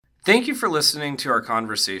Thank you for listening to our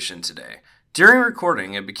conversation today. During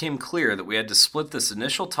recording, it became clear that we had to split this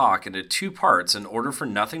initial talk into two parts in order for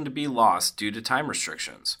nothing to be lost due to time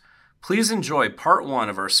restrictions. Please enjoy part one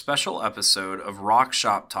of our special episode of Rock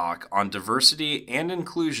Shop Talk on diversity and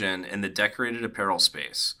inclusion in the decorated apparel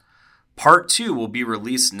space. Part two will be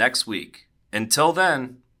released next week. Until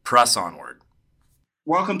then, press onward.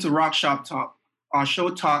 Welcome to Rock Shop Talk. Our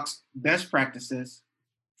show talks best practices,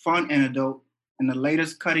 fun anecdote, and the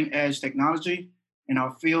latest cutting-edge technology in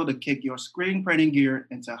our field to kick your screen printing gear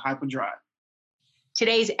into hyperdrive.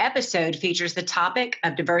 Today's episode features the topic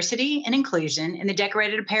of diversity and inclusion in the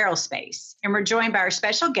decorated apparel space, and we're joined by our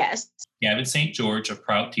special guests, Gavin St. George of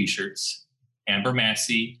Proud T-Shirts, Amber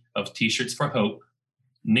Massey of T-Shirts for Hope,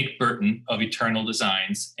 Nick Burton of Eternal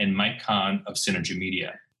Designs, and Mike Kahn of Synergy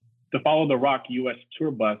Media. To follow the Rock US tour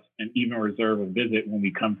bus and even reserve a visit when we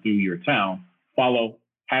come through your town, follow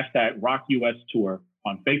 #RockUSTour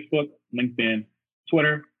on Facebook, LinkedIn,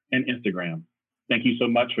 Twitter, and Instagram. Thank you so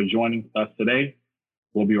much for joining us today.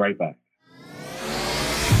 We'll be right back.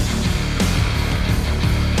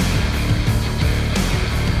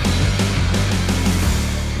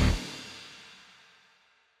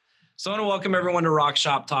 So I want to welcome everyone to Rock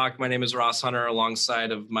Shop Talk. My name is Ross Hunter,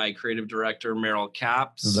 alongside of my creative director, Meryl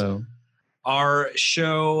Capps. Hello. Our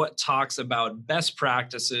show talks about best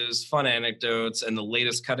practices, fun anecdotes, and the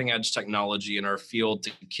latest cutting-edge technology in our field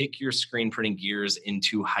to kick your screen printing gears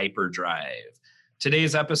into hyperdrive.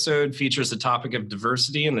 Today's episode features the topic of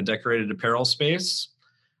diversity in the decorated apparel space.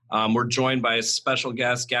 We're joined by a special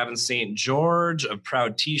guest, Gavin St. George of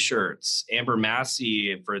Proud T-Shirts, Amber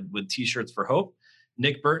Massey with T-Shirts for Hope,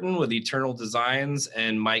 Nick Burton with Eternal Designs,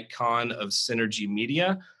 and Mike Kahn of Synergy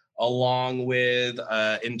Media, along with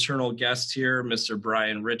internal guest here, Mr.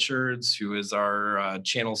 Brian Richards, who is our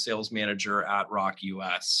channel sales manager at Rock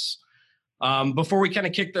US. Before we kind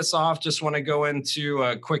of kick this off, just want to go into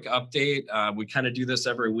a quick update. We kind of do this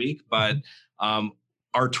every week, but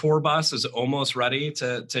our tour bus is almost ready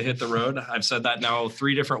to hit the road. I've said that now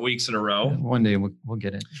 3 different weeks in a row. One day we'll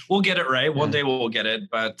get it. We'll get it right. Yeah. One day we'll get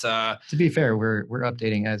it. But to be fair, we're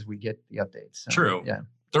updating as we get the updates. So, true. Yeah.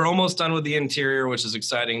 They're almost done with the interior, which is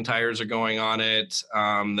exciting. Tires are going on it.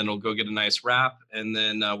 Then we'll go get a nice wrap. And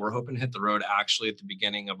then we're hoping to hit the road actually at the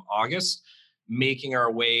beginning of August, making our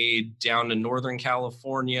way down to Northern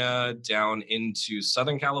California, down into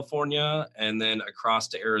Southern California, and then across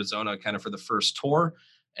to Arizona kind of for the first tour.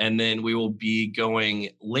 And then we will be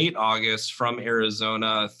going late August from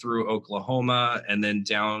Arizona through Oklahoma and then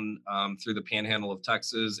down through the panhandle of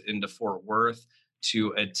Texas into Fort Worth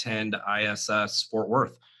to attend ISS Fort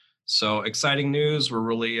Worth. So exciting news. We're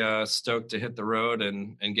really stoked to hit the road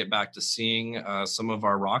and get back to seeing some of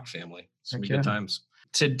our rock family. It's going to be good times.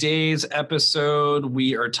 Today's episode,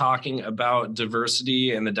 we are talking about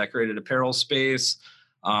diversity in the decorated apparel space.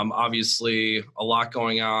 Obviously, a lot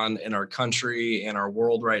going on in our country and our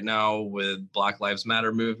world right now with Black Lives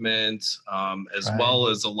Matter movement, as well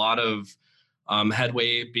as a lot of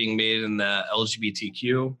headway being made in the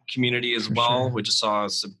LGBTQ community as well. Sure. We just saw a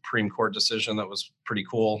Supreme Court decision that was pretty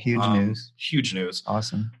cool. Huge news.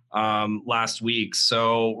 Awesome. Last week.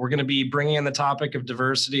 So we're going to be bringing in the topic of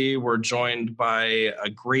diversity. We're joined by a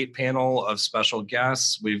great panel of special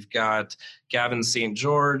guests. We've got Gavin St.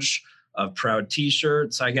 George of Proud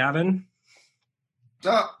T-Shirts. Hi, Gavin. What's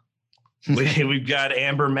up? We've got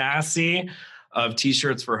Amber Massey of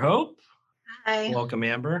T-Shirts for Hope. Hi. Welcome,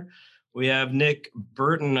 Amber. We have Nick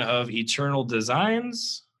Burton of Eternal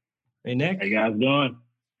Designs. Hey, Nick. How you guys doing?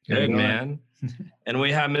 Good, man. And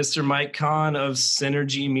we have Mr. Mike Kahn of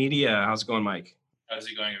Synergy Media. How's it going, Mike? How's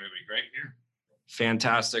it going, everybody? Great here.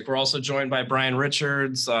 Fantastic. We're also joined by Brian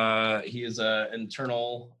Richards. He is an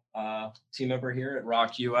internal team member here at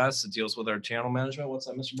Rock US. It deals with our channel management. What's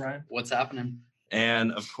up, Mr. Brian? What's happening?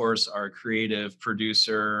 And, of course, our creative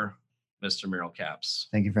producer, Mr. Meryl Capps.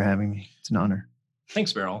 Thank you for having me. It's an honor.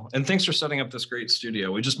 Thanks, Meryl. And thanks for setting up this great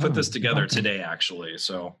studio. We just put this together today, actually.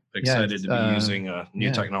 So excited to be using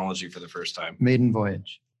new technology for the first time. Maiden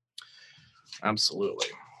voyage. Absolutely.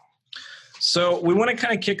 So we want to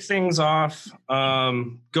kind of kick things off,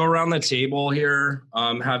 go around the table here,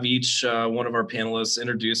 have each one of our panelists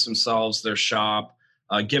introduce themselves, their shop,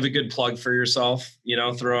 give a good plug for yourself,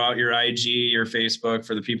 throw out your IG, your Facebook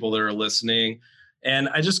for the people that are listening. And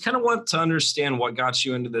I just kind of want to understand what got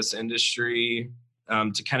you into this industry,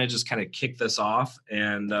 to kind of kick this off,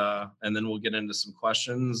 and then we'll get into some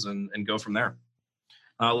questions and go from there.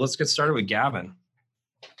 Let's get started with Gavin.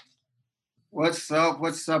 What's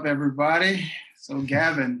up, everybody? So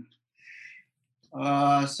Gavin,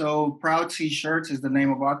 So Proud T-Shirts is the name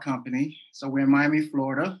of our company. So we're in Miami,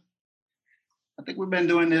 Florida. I think we've been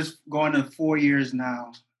doing this going to 4 years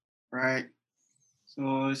now, right?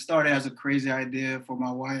 So it started as a crazy idea for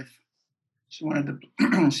my wife. She wanted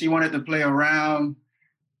to she wanted to play around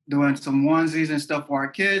doing some onesies and stuff for our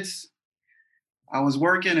kids. I was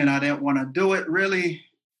working and I didn't want to do it really,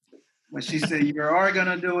 but she said, "You are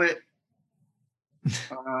gonna do it."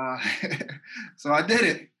 So I did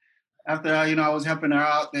it. After I was helping her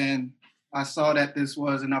out, then I saw that this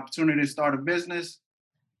was an opportunity to start a business.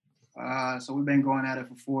 So we've been going at it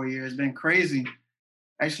for 4 years. It's been crazy.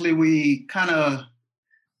 Actually, we kind of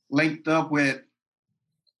linked up with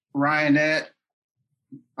Ryanette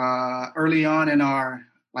early on in our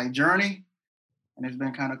journey, and it's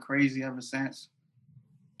been kind of crazy ever since.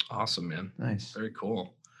 Awesome, man. Nice. Very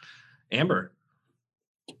cool. Amber.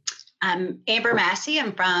 I'm Amber Massey.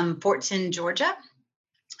 I'm from Fortson, Georgia.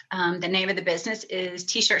 The name of the business is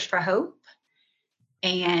T-Shirts for Hope.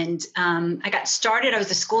 And I got started, I was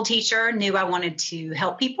a school teacher, knew I wanted to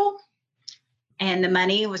help people. And the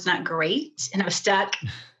money was not great. And I was stuck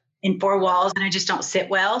in four walls and I just don't sit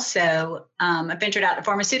well. So I ventured out to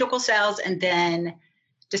pharmaceutical sales and then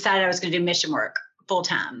decided I was going to do mission work full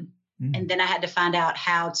time. Mm-hmm. And then I had to find out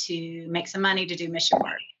how to make some money to do mission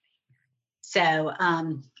work. So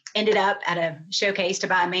ended up at a showcase to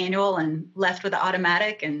buy a manual and left with the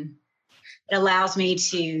automatic. And it allows me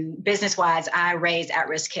to, business-wise, I raise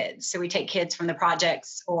at-risk kids. So we take kids from the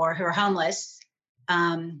projects or who are homeless,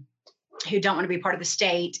 who don't want to be part of the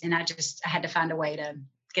state. And I had to find a way to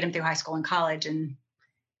get them through high school and college. And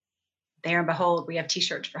there and behold, we have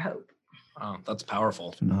T-Shirts for Hope. Wow, that's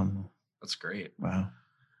powerful. Phenomenal. That's great. Wow.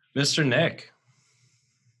 Mr. Nick.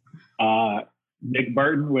 Nick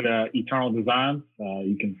Burton with Eternal Designs.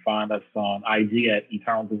 You can find us on IG at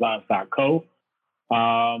eternaldesigns.co.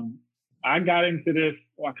 I got into this,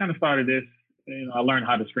 I kind of started this, I learned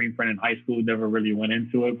how to screen print in high school, never really went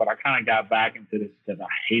into it, but I kind of got back into this because I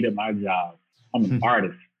hated my job. I'm an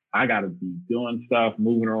artist. I got to be doing stuff,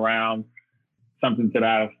 moving around, something to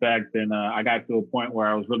that effect. And I got to a point where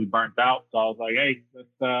I was really burnt out. So I was like, hey,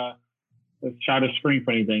 let's try the screen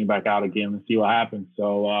printing thing back out again and see what happens.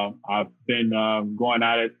 So I've been going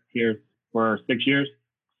at it here for 6 years,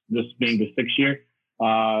 this being the 6th year.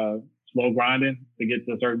 Slow grinding to get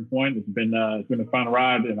to a certain point. It's been a fun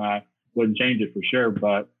ride, and I wouldn't change it for sure.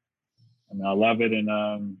 But I love it, and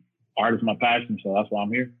art is my passion, so that's why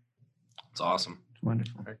I'm here. It's awesome. It's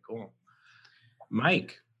wonderful. Very cool.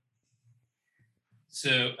 Mike.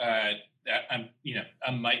 So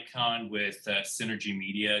I'm Mike Kahn with Synergy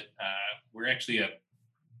Media. We're actually a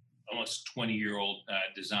almost 20-year-old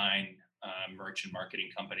design merch and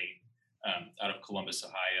marketing company out of Columbus,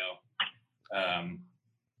 Ohio.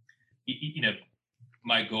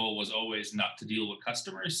 My goal was always not to deal with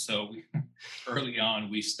customers. So early on,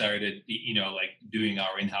 we started, doing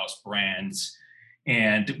our in-house brands.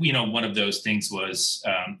 And, one of those things was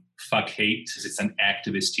Fuck Hate. It's an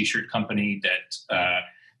activist T-shirt company that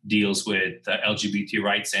deals with LGBT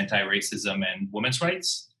rights, anti-racism, and women's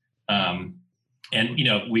rights. And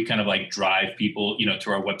we kind of drive people, to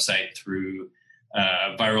our website through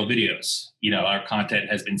viral videos. Our content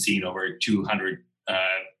has been seen over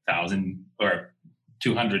 200,000 or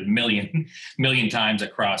 200 million times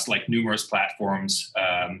across numerous platforms.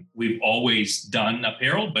 We've always done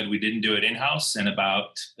apparel, but we didn't do it in-house. And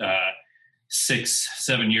about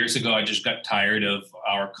 6-7 years ago, I just got tired of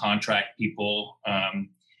our contract people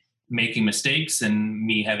making mistakes and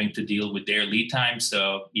me having to deal with their lead time.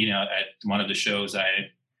 So, at one of the shows, I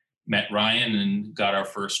met Ryan and got our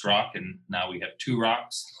first rock, and now we have 2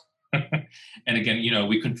 rocks. And again,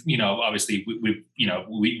 we can, obviously we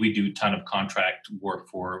do a ton of contract work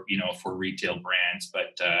for retail brands,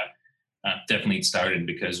 but definitely it started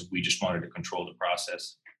because we just wanted to control the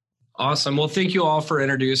process. Awesome. Well, thank you all for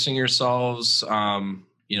introducing yourselves. A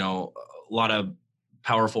lot of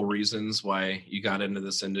powerful reasons why you got into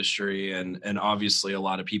this industry, and obviously a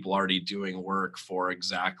lot of people already doing work for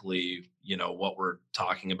exactly, what we're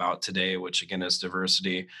talking about today, which again is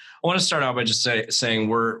diversity. I want to start out by just saying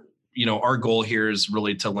our goal here is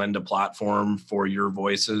really to lend a platform for your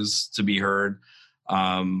voices to be heard.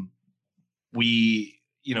 We,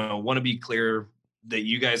 want to be clear that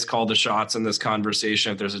you guys call the shots in this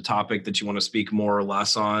conversation. If there's a topic that you want to speak more or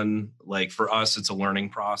less on, for us, it's a learning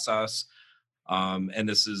process. And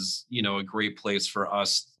this is, a great place for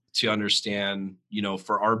us to understand,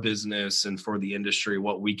 for our business and for the industry,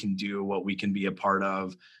 what we can do, what we can be a part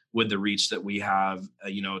of with the reach that we have,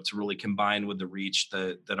 to really combine with the reach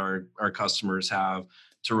that our customers have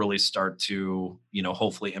to really start to,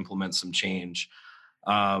 hopefully implement some change.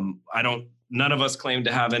 None of us claim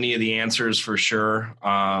to have any of the answers for sure.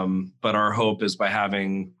 But our hope is by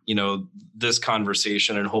having, this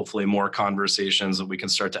conversation and hopefully more conversations that we can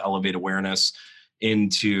start to elevate awareness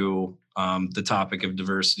into the topic of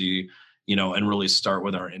diversity, and really start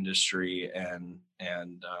with our industry and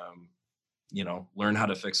learn how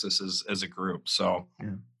to fix this as a group. So,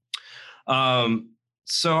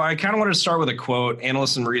 So I kind of want to start with a quote.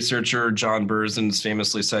 Analyst and researcher John Berzins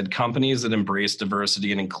famously said, "Companies that embrace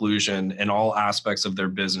diversity and inclusion in all aspects of their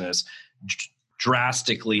business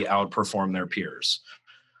drastically outperform their peers."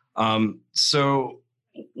 So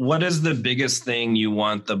what is the biggest thing you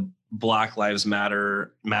want the Black Lives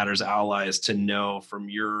Matters allies to know from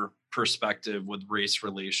your perspective with race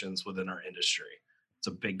relations within our industry? It's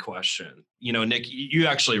a big question. Nick, you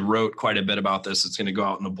actually wrote quite a bit about this. It's going to go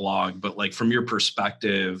out in the blog, but like from your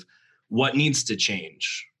perspective, what needs to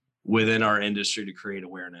change within our industry to create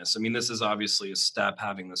awareness? I mean, this is obviously a step,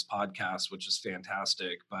 having this podcast, which is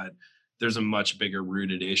fantastic, but there's a much bigger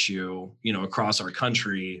rooted issue, across our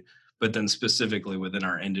country, but then specifically within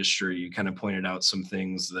our industry. You kind of pointed out some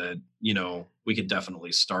things that, we could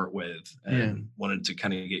definitely start with, and wanted to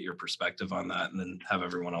kind of get your perspective on that and then have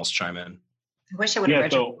everyone else chime in. I wish I would have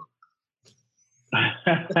read your book.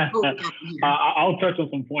 I'll touch on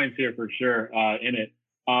some points here for sure in it.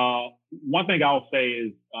 One thing I'll say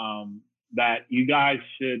is that you guys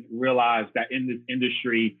should realize that in this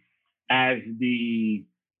industry, as the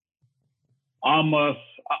I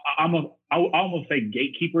almost say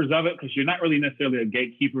gatekeepers of it, because you're not really necessarily a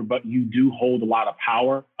gatekeeper, but you do hold a lot of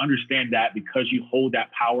power. Understand that because you hold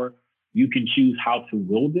that power, you can choose how to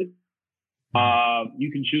wield it.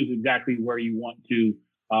 You can choose exactly where you want to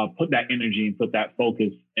put that energy and put that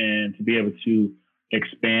focus, and to be able to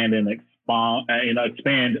expand on,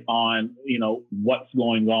 what's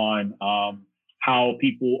going on, how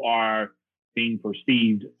people are being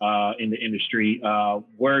perceived in the industry,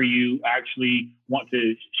 where you actually want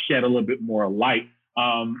to shed a little bit more light.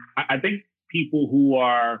 I think people who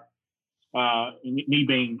are, me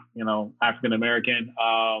being, African American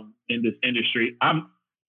in this industry, I'm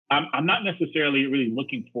not necessarily really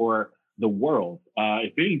looking for the world.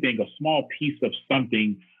 If anything, a small piece of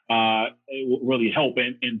something it will really help.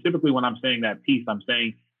 And typically when I'm saying that piece, I'm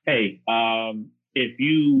saying, hey, if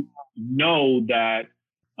you know that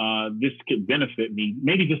this could benefit me,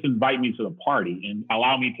 maybe just invite me to the party and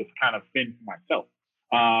allow me to kind of fend for myself.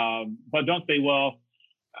 But don't say, well,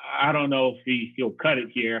 I don't know if he'll cut it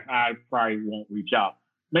here. I probably won't reach out.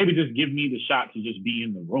 Maybe just give me the shot to just be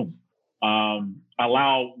in the room.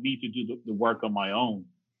 Allow me to do the work on my own,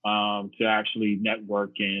 to actually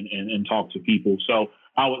network and talk to people. So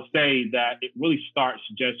I would say that it really starts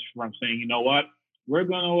just from saying, you know what, we're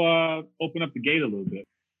going to open up the gate a little bit.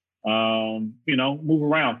 Move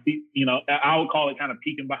around. I would call it kind of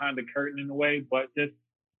peeking behind the curtain in a way, but just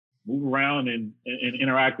move around and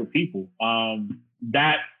interact with people.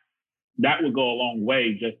 That would go a long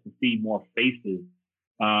way just to see more faces.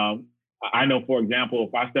 I know, for example,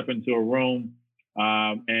 if I step into a room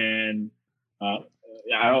and I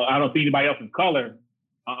don't see anybody else of color,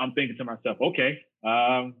 I'm thinking to myself, okay,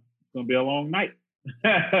 it's going to be a long night.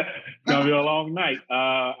 It's going to be a long night.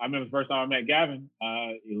 I remember the first time I met Gavin,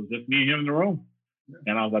 it was just me and him in the room.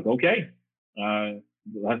 And I was like, okay,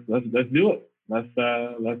 let's do it.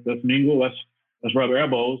 Let's mingle. Let's rub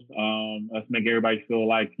elbows. Let's make everybody feel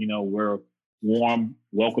like, we're warm,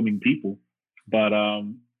 welcoming people. But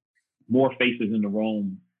more faces in the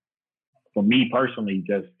room, for me personally,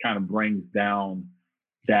 just kind of brings down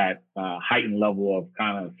that heightened level of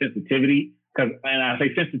kind of sensitivity. And I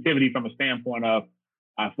say sensitivity from a standpoint of,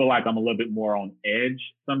 I feel like I'm a little bit more on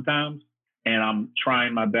edge sometimes, and I'm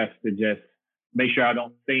trying my best to just make sure I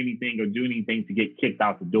don't say anything or do anything to get kicked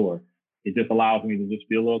out the door. It just allows me to just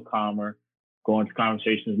be a little calmer, go into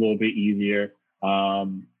conversations a little bit easier. I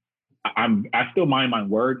still mind my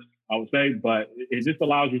words, I would say, but it just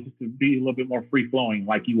allows you just to be a little bit more free flowing,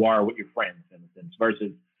 like you are with your friends in a sense,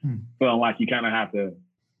 versus feeling like you kind of have to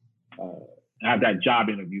have that job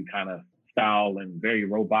interview kind of style and very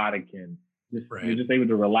robotic, and just you're just able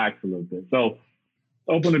to relax a little bit. So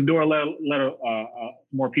open the door, let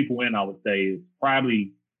more people in, I would say, is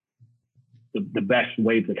probably the best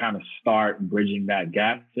way to kind of start bridging that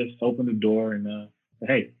gap. Just open the door and say,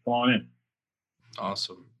 hey, come on in.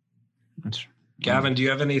 Awesome. Gavin, do you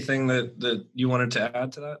have anything that you wanted to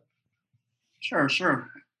add to that? Sure.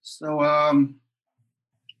 So,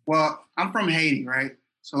 well, I'm from Haiti, right?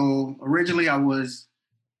 So originally I was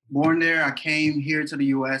born there. I came here to the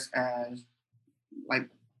U.S. as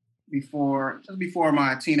just before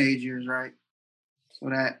my teenage years, right? So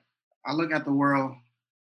that I look at the world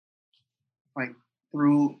like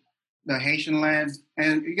through the Haitian lens.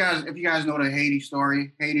 And if you guys know the Haiti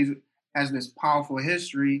story, Haiti has this powerful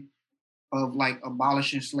history of like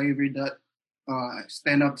abolishing slavery, that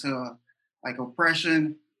stand up to like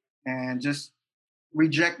oppression and just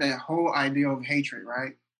reject that whole idea of hatred,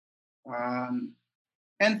 right?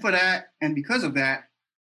 And for that, and because of that,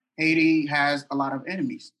 Haiti has a lot of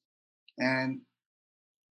enemies. And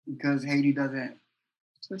because Haiti don't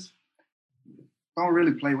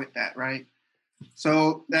really play with that, right?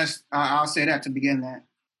 So that's I'll say that to begin that.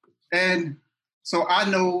 And so I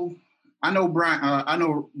know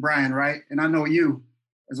Brian, right? And I know you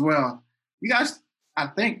as well. I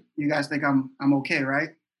think you guys think I'm okay, right?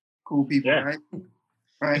 Cool people, Yeah. right?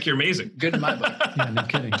 I think you're amazing. Good in my book. Yeah, no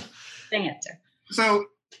kidding. The answer. So,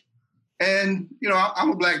 and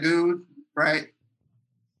I'm a black dude, right?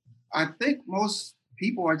 I think most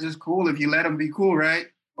people are just cool if you let them be cool, right?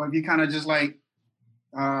 Or if you kind of just like,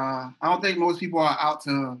 I don't think most people are out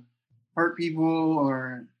to hurt people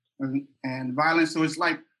and violence. So it's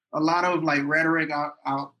like a lot of like rhetoric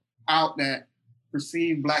out that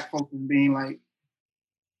perceive black folks as being like,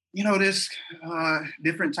 this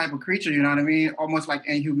different type of creature, you know what I mean? Almost like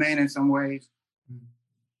inhumane in some ways.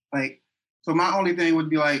 Like, so my only thing would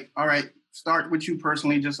be like, all right, start with you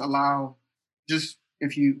personally, just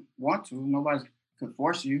if you want to, nobody could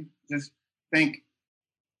force you. Just think,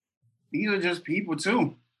 these are just people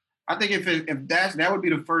too. I think if that would be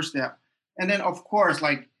the first step. And then of course,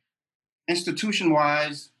 like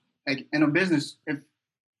institution-wise, like in a business, if,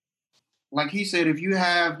 like he said, if you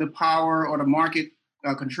have the power or the market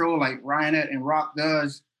control like Ryanet and Rock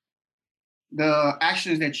does, the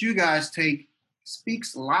actions that you guys take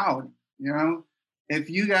speaks loud, If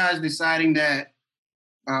you guys deciding that,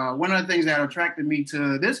 one of the things that attracted me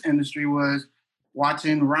to this industry was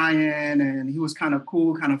watching Ryan, and he was kind of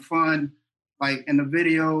cool, kind of fun, like in the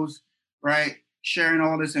videos, right? Sharing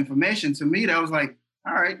all this information. To me, that was like,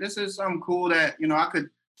 all right, this is something cool that, I could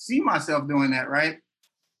see myself doing that, right?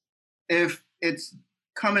 If it's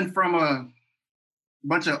coming from a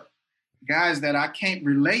bunch of guys that I can't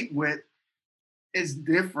relate with, it's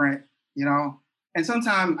different, And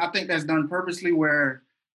sometimes I think that's done purposely where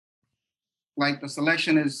like the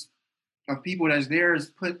selection of people that's there is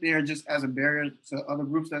put there just as a barrier so other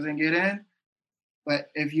groups doesn't get in. But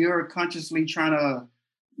if you're consciously trying to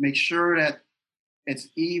make sure that it's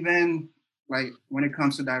even, like when it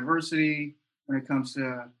comes to diversity, when it comes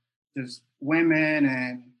to just women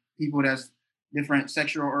and people that's different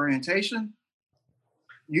sexual orientation,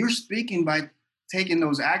 you're speaking by taking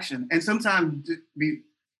those actions. And sometimes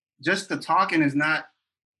just the talking is not,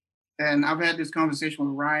 and I've had this conversation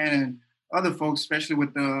with Ryan and other folks, especially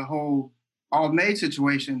with the whole All-Made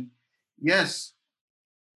situation. Yes,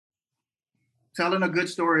 telling a good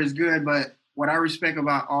story is good, but what I respect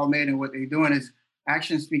about All-Made and what they're doing is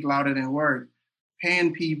actions speak louder than words.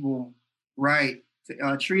 Paying people right,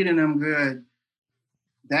 treating them good,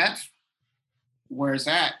 that's where it's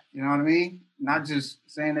at, you know what I mean? Not just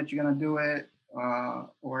saying that you're gonna do it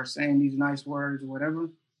or saying these nice words or whatever,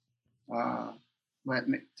 but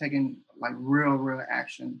taking like real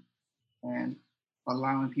action and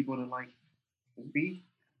allowing people to like just be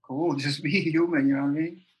cool, just be human, you know what I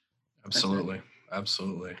mean? Absolutely.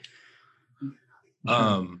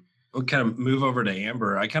 We'll kind of move over to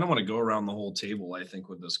Amber. I kind of want to go around the whole table, I think,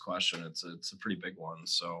 with this question. It's a pretty big one.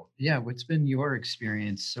 So yeah, what's been your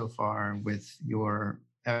experience so far with your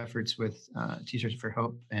efforts with T-Shirts for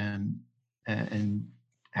Hope and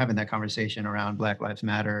having that conversation around Black Lives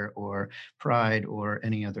Matter or Pride or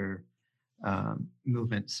any other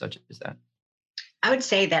movement such as that? I would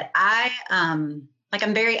say that I'm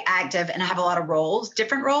very active and I have a lot of roles,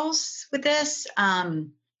 different roles with this.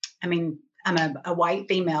 I'm a white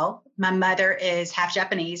female. My mother is half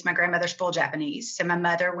Japanese. My grandmother's full Japanese. So my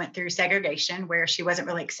mother went through segregation where she wasn't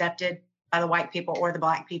really accepted by the white people or the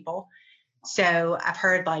Black people. So I've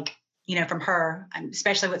heard from her,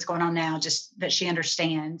 especially what's going on now, just that she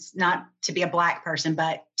understands not to be a Black person,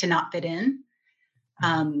 but to not fit in.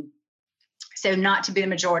 So not to be the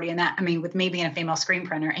majority in that. With me being a female screen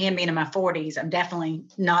printer and being in my 40s, I'm definitely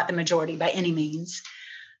not the majority by any means.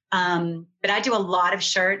 But I do a lot of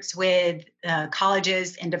shirts with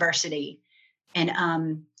colleges and diversity.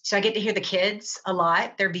 And so I get to hear the kids a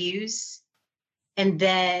lot, their views. And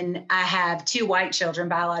then I have 2 white children,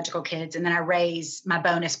 biological kids, and then I raise my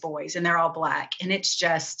bonus boys, and they're all Black. And it's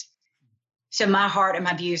just, so my heart and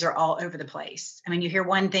my views are all over the place. You hear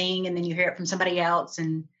one thing and then you hear it from somebody else.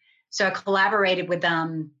 And so I collaborated with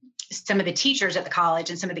some of the teachers at the college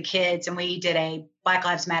and some of the kids, and we did a Black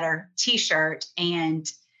Lives Matter T-shirt. And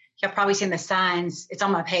you've probably seen the signs. It's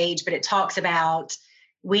on my page, but it talks about,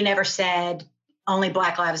 we never said only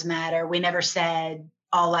Black Lives Matter. We never said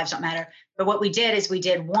all lives don't matter. But what we did is we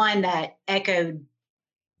did one that echoed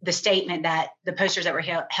the statement that the posters that were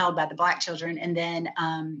held by the Black children. And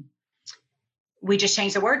then we just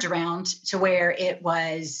changed the words around to where it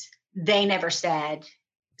was, they never said.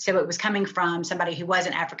 So it was coming from somebody who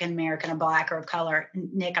wasn't African-American or Black or of color.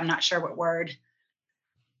 Nick, I'm not sure what word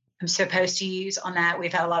I'm supposed to use on that.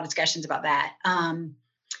 We've had a lot of discussions about that.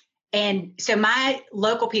 And so my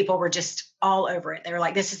local people were just all over it. They were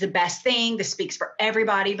like, this is the best thing. This speaks for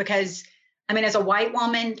everybody. Because, I mean, as a white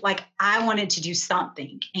woman, like, I wanted to do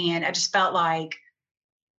something. And I just felt like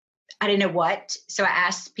I didn't know what. So I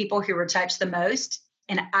asked people who were touched the most.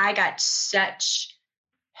 And I got such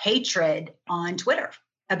hatred on Twitter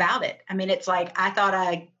about it. I mean, it's like, I thought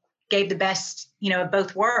I gave the best, of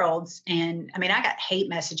both worlds. And I mean, I got hate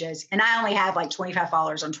messages, and I only have like 25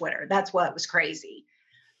 followers on Twitter. That's what was crazy.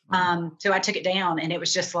 So I took it down, and it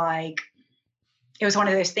was just like, it was one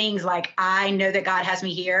of those things like, I know that God has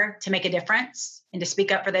me here to make a difference and to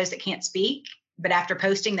speak up for those that can't speak. But after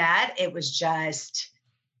posting that, it was just,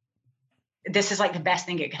 this is like the best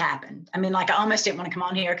thing that could happen. I mean, like, I almost didn't want to come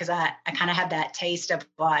on here because I kind of had that taste of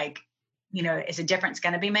like, is a difference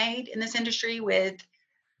going to be made in this industry with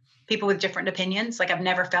people with different opinions? Like, I've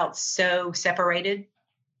never felt so separated,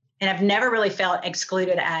 and I've never really felt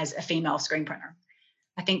excluded as a female screen printer.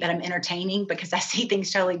 I think that I'm entertaining because I see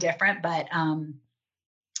things totally different, but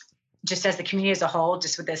just as the community as a whole,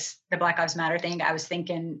 just with the Black Lives Matter thing, I was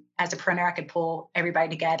thinking as a printer, I could pull everybody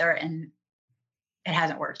together, and it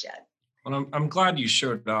hasn't worked yet. Well, I'm glad you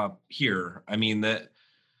showed up here. I mean, that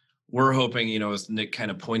we're hoping, as Nick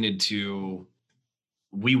kind of pointed to,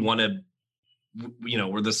 we want to,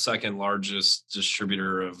 we're the second largest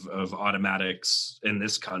distributor of automatics in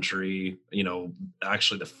this country,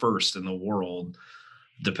 actually the first in the world,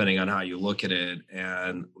 depending on how you look at it.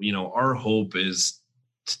 And, our hope is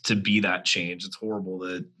to be that change. It's horrible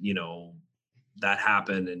that, that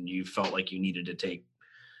happened and you felt like you needed to take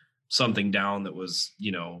something down that was,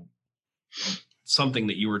 something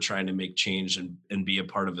that you were trying to make change and be a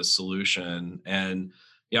part of a solution. And,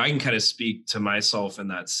 I can kind of speak to myself in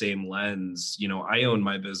that same lens. I own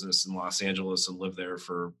my business in Los Angeles and lived there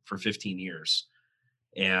for 15 years.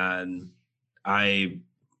 And I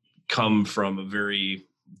come from a very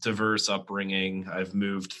diverse upbringing. I've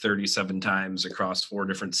moved 37 times across 4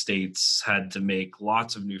 different states, had to make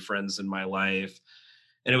lots of new friends in my life.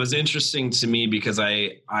 And it was interesting to me because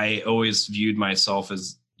I always viewed myself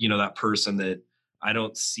as, that person that I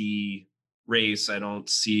don't see race, I don't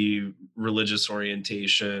see religious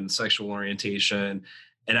orientation, sexual orientation.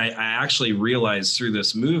 And I actually realized through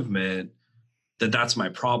this movement that that's my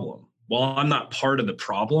problem. While I'm not part of the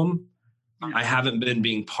problem, I haven't been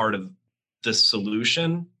being part of the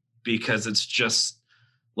solution, because it's just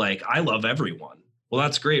like, I love everyone. Well,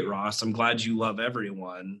 that's great, Ross. I'm glad you love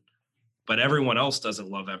everyone, but everyone else doesn't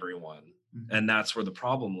love everyone. Mm-hmm. And that's where the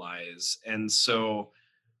problem lies. And so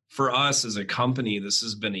for us as a company, this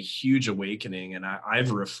has been a huge awakening. And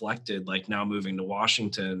I've reflected, like, now moving to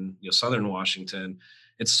Washington, Southern Washington,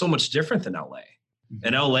 it's so much different than LA. Mm-hmm.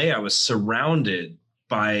 In LA, I was surrounded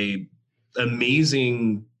by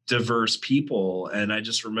amazing, diverse people. And I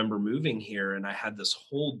just remember moving here and I had this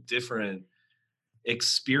whole different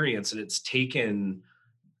experience. And it's taken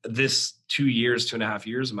this 2.5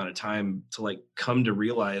 years amount of time to like come to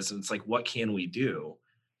realize, and it's like, what can we do?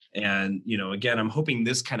 And, again, I'm hoping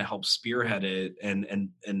this kind of helps spearhead it. And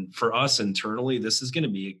for us internally, this is going to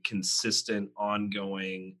be a consistent,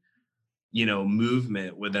 ongoing,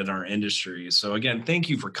 movement within our industry. So again, thank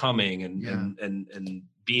you for coming and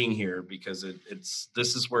being here, because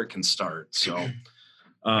this is where it can start. So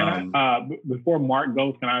before Mark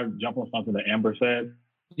goes, can I jump on something that Amber said?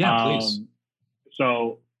 Yeah, please.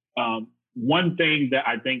 So one thing that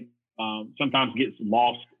I think sometimes gets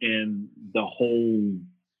lost in the whole,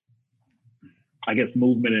 I guess,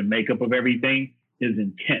 movement and makeup of everything is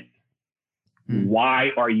intent.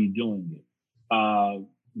 Why are you doing it?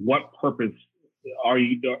 What purpose are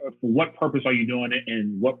you, for what purpose are you doing it?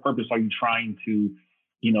 And what purpose are you trying to,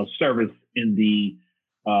 service in the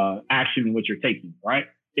action in which you're taking, right?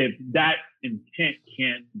 If that intent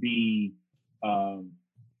can't be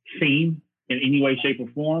seen in any way, shape, or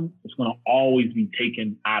form, it's going to always be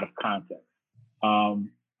taken out of context.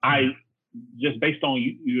 I just, based on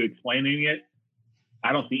you explaining it,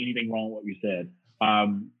 I don't see anything wrong with what you said.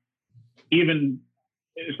 And then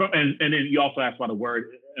you also asked about the word.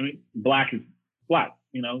 I mean, black is black,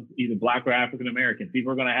 either black or African American.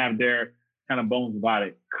 People are going to have their kind of bones about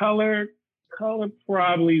it. Color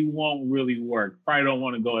probably won't really work. Probably don't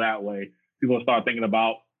want to go that way. People will start thinking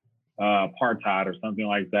about apartheid or something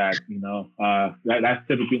like that. That's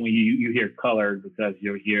typically when you hear color, because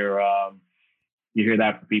you hear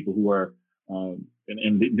that from people who were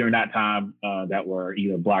and during that time that were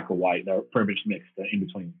either black or white, or pretty much mixed. In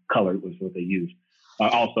between color was what they used.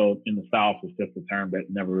 Also in the South, it's just a term that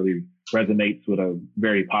never really resonates with a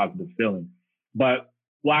very positive feeling. But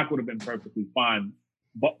black would have been perfectly fine.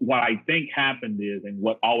 But what I think happened is, and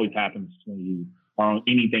what always happens when you are on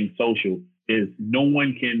anything social, is no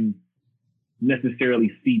one can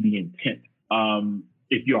necessarily see the intent.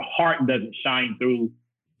 If your heart doesn't shine through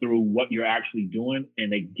what you're actually doing,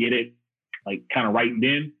 and they get it like kind of right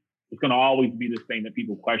then, it's going to always be this thing that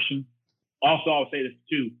people question. Also, I'll say this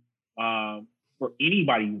too, for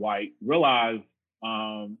anybody white, realize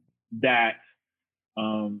that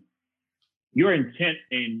your intent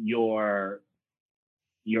and your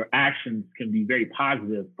actions can be very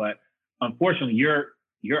positive, but unfortunately, you're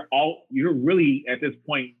really at this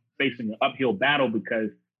point facing an uphill battle because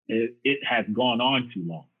it has gone on too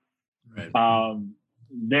long. Right.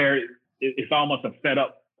 It's almost a fed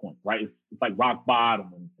up point, right? It's like rock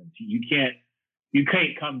bottom. You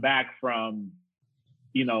can't come back from,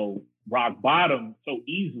 rock bottom so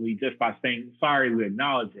easily just by saying, sorry, we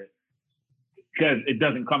acknowledge it, because it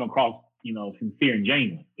doesn't come across, sincere and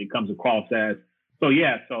genuine. It comes across as, so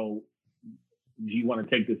do you want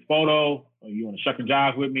to take this photo, or you want to shuck and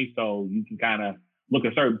jive with me so you can kind of look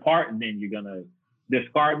a certain part and then you're going to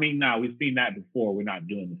discard me? No, we've seen that before. We're not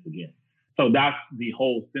doing this again. So that's the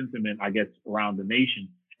whole sentiment, I guess, around the nation.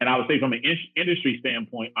 And I would say from an industry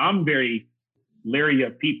standpoint, I'm very leery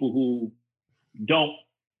of people who don't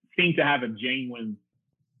seem to have a genuine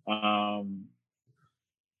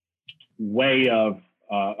way of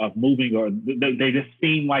moving, or they just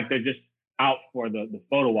seem like they're just out for the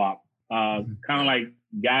photo op. Kind of like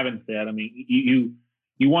Gavin said, I mean,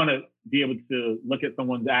 you want to be able to look at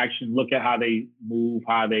someone's action, look at how they move,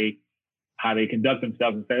 how they conduct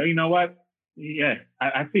themselves, and say, oh, you know what? Yeah,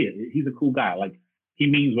 I see it. He's a cool guy. Like, he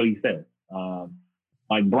means what he says.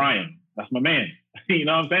 Like Brian, that's my man. You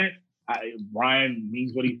know what I'm saying? Brian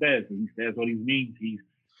means what he says. He says what he means.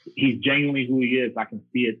 He's genuinely who he is. I can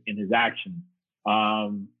see it in his actions.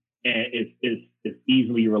 And it's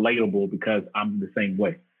easily relatable because I'm the same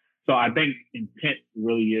way. So I think intent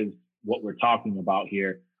really is what we're talking about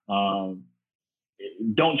here.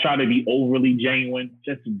 Don't try to be overly genuine.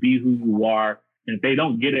 Just be who you are. And if they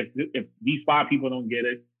don't get it, if these 5 people don't get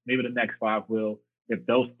it, maybe the next 5 will. If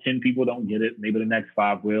those 10 people don't get it, maybe the next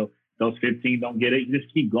 5 will. If those 15 don't get it,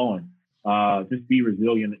 just keep going. Just be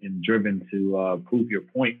resilient and driven to prove your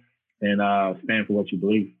point and stand for what you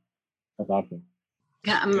believe. That's awesome.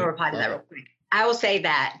 Yeah, I'm gonna reply to that real quick. I will say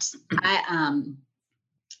that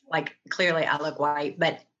I clearly I look white,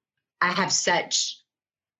 but I have such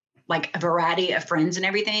like a variety of friends and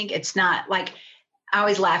everything. It's not like, I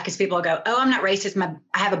always laugh because people go, "Oh, I'm not racist.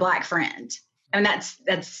 I have a black friend." And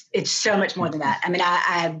it's so much more than that. I mean,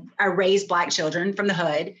 I raise black children from the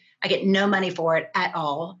hood. I get no money for it at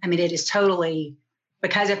all. I mean, it is totally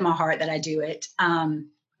because of my heart that I do it.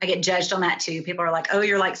 I get judged on that too. People are like, "Oh,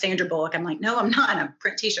 you're like Sandra Bullock." I'm like, "No, I'm not. I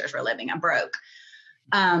print t-shirts for a living. I'm broke."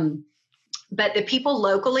 But the people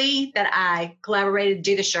locally that I collaborated to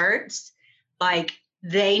do the shirts, like,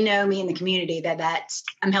 they know me in the community that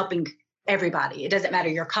I'm helping everybody. It doesn't matter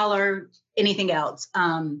your color, anything else.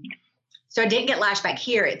 So I didn't get lashback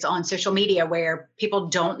here. It's on social media where people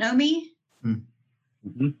don't know me.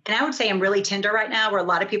 Mm-hmm. And I would say I'm really tender right now, where a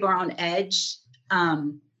lot of people are on edge.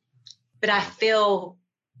 But I feel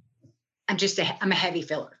I'm a heavy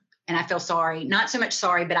feeler, and I feel sorry, not so much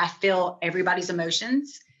sorry, but I feel everybody's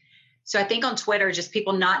emotions. So I think on Twitter, just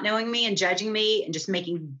people not knowing me and judging me and just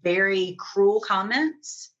making very cruel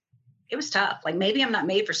comments, it was tough. Like, maybe I'm not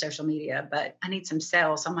made for social media, but I need some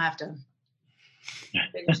sales. So I'm gonna have to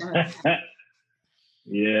figure something out.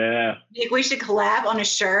 Yeah. Like, we should collab on a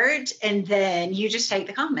shirt, and then you just take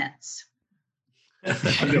the comments. Fair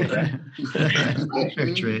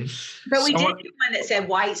trade. But we did do one that said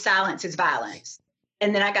white silence is violence.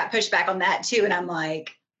 And then I got pushed back on that too. And I'm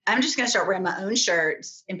like, I'm just going to start wearing my own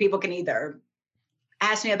shirts, and people can either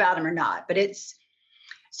ask me about them or not. But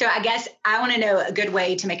so I guess I want to know a good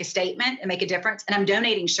way to make a statement and make a difference. And I'm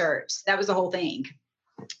donating shirts. That was the whole thing.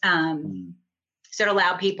 So it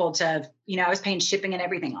allowed people to, I was paying shipping and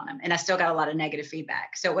everything on them, and I still got a lot of negative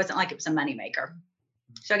feedback. So it wasn't like it was a moneymaker.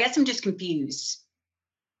 So I guess I'm just confused,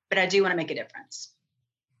 but I do want to make a difference.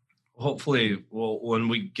 Hopefully, when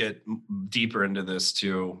we get deeper into this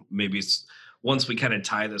too, maybe once we kind of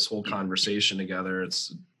tie this whole conversation together,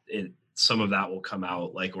 some of that will come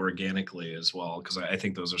out like organically as well, because I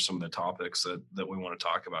think those are some of the topics that we want to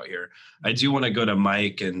talk about here. I do want to go to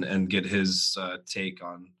Mike and get his take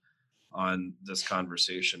on this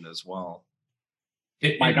conversation as well.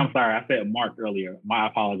 Mike, I'm sorry. I said Mark earlier. I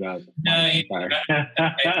apologize. No, I'm sorry.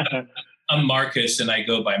 I'm Marcus, and I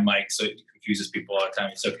go by Mike, so it confuses people all the time.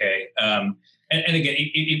 It's okay. And again,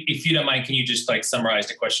 if you don't mind, can you just like summarize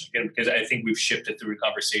the question again? Because I think we've shifted through the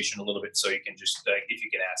conversation a little bit, so you can just if you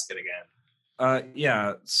can ask it again.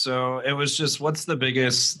 Yeah. So it was just, what's the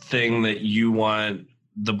biggest thing that you want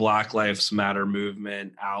the Black Lives Matter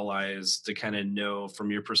movement allies to kind of know from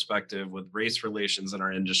your perspective with race relations in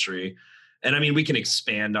our industry? And I mean, we can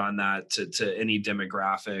expand on that to any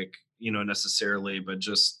demographic, necessarily, but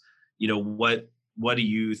just, what do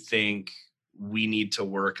you think we need to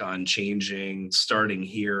work on changing, starting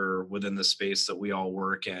here within the space that we all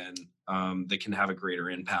work in, that can have a greater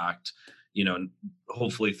impact,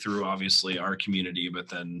 hopefully through obviously our community, but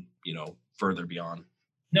then, further beyond.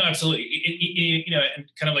 No, absolutely. And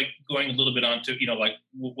kind of like going a little bit on to, like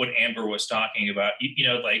what Amber was talking about,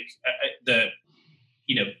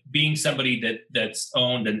 being somebody that's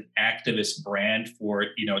owned an activist brand for,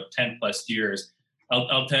 10 plus years,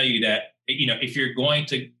 I'll tell you that, if you're going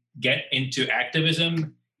to get into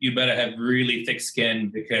activism, you better have really thick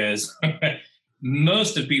skin, because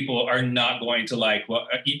most of people are not going to like,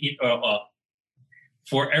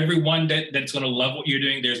 for everyone that's going to love what you're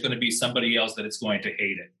doing, there's going to be somebody else that is going to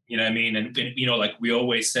hate it. You know what I mean? And like we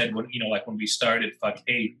always said, when we started Fuck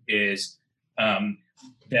Hate, is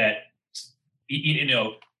that,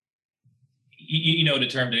 the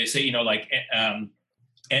term that they say,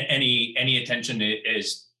 any attention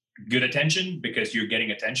is good attention because you're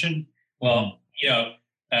getting attention. Well,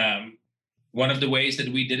 one of the ways that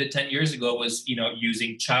we did it 10 years ago was,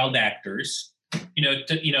 using child actors,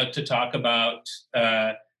 to talk about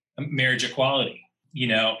marriage equality,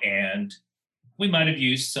 and we might have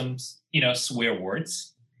used some, swear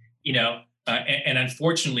words, and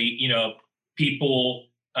unfortunately, people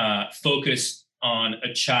focus on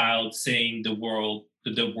a child saying the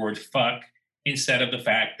word fuck, instead of the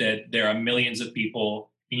fact that there are millions of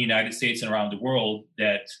people in the United States and around the world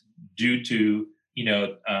that, due to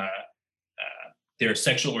their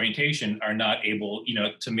sexual orientation, are not able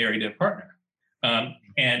to marry their partner. And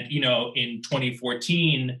in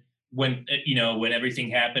 2014, when everything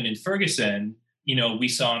happened in Ferguson, we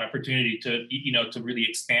saw an opportunity to to really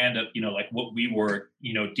expand like what we were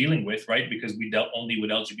dealing with, right? Because we dealt only with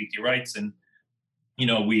LGBT rights, and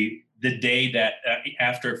the day that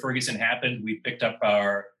after Ferguson happened, we picked up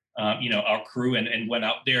our crew and went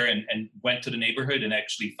out there and went to the neighborhood and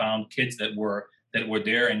actually found kids that were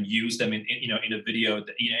there and used them in a video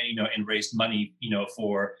that, and raised money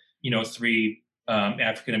for 3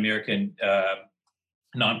 African American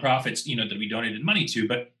nonprofits that we donated money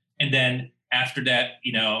to. And then after that,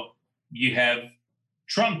 you have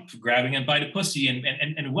Trump grabbing him by the pussy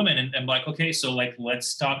and women, and I'm like, okay, so like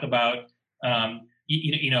let's talk about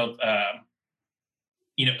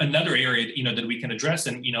another area that we can address,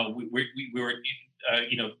 and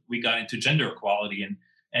we got into gender equality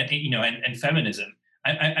and feminism.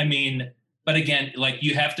 I mean, but again, like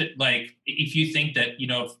you have to, like, if you think that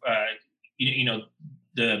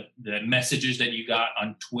the messages that you got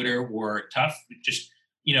on Twitter were tough, just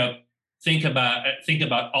think about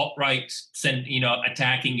alt-right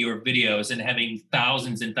attacking your videos and having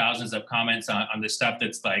thousands and thousands of comments on the stuff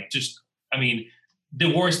that's like, just, I mean,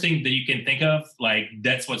 the worst thing that you can think of, like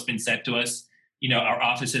that's what's been said to us. Our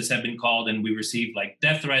offices have been called and we received like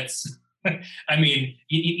death threats. I mean,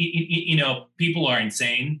 people are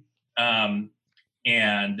insane. And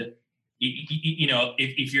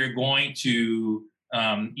if you're going to,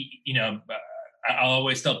 I'll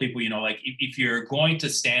always tell people, like if you're going to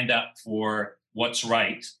stand up for what's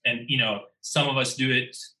right, and some of us do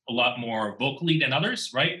it a lot more vocally than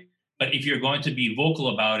others, right? But if you're going to be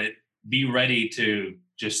vocal about it, be ready to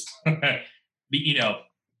just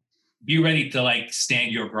be ready to like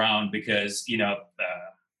stand your ground, because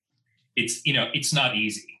it's not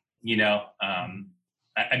easy.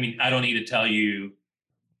 I mean, I don't need to tell you,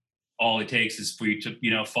 all it takes is for you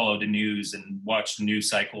to follow the news and watch the news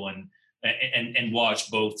cycle and watch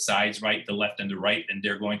both sides, right, the left and the right, and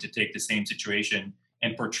they're going to take the same situation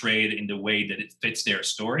and portray it in the way that it fits their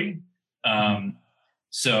story.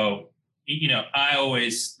 So I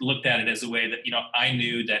always looked at it as a way that, I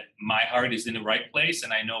knew that my heart is in the right place,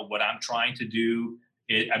 and I know what I'm trying to do.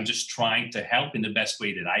 I'm just trying to help in the best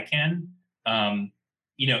way that I can.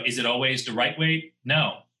 Is it always the right way?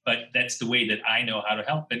 No, but that's the way that I know how to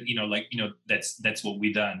help. And, that's what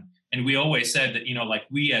we've done. And we always said that, like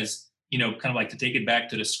we as, kind of like to take it back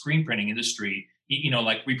to the screen printing industry,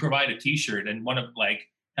 like we provide a T-shirt, and one of like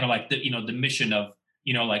kind of like the mission of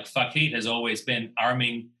like Fuck Hate has always been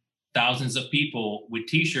arming thousands of people with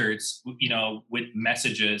T-shirts, with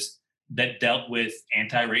messages that dealt with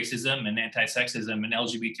anti-racism and anti-sexism and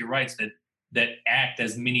LGBT rights that act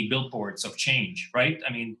as mini billboards of change, right?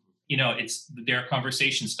 I mean, they're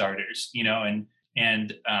conversation starters,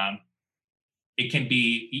 and it can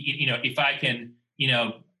be, if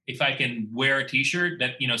I can wear a T-shirt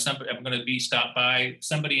that, I'm going to be stopped by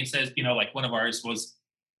somebody and says, like one of ours was,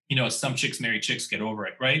 some chicks marry chicks, get over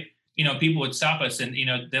it, right? People would stop us and,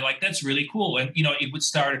 they're like, that's really cool. And, it would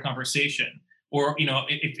start a conversation. Or,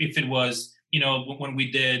 if it was, when we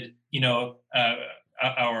did,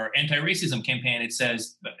 our anti-racism campaign, it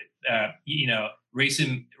says,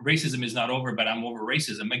 racism is not over, but I'm over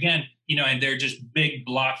racism. Again, and they're just big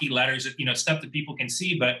blocky letters, stuff that people can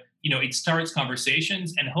see, but, it starts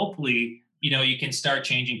conversations, and hopefully, you can start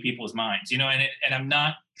changing people's minds, and I'm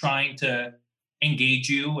not trying to engage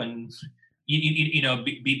you and,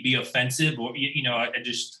 be offensive, or, I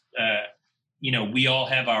just, we all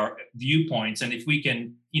have our viewpoints, and if we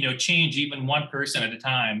can, change even one person at a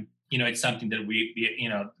time, it's something that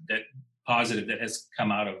that positive that has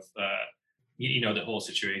come out of, the whole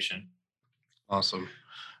situation. Awesome.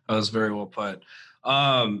 That was very well put.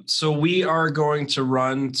 So we are going to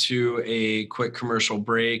run to a quick commercial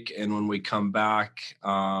break, and when we come back,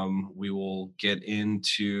 we will get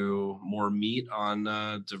into more meat on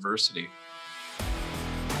diversity.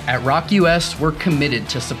 At Rock US, we're committed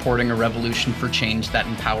to supporting a revolution for change that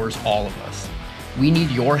empowers all of us. We need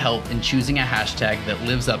your help in choosing a hashtag that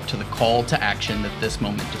lives up to the call to action that this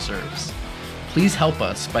moment deserves. Please help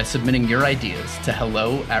us by submitting your ideas to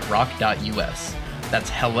hello@rock.us. That's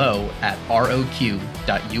hello@roq.us.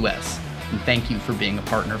 And thank you for being a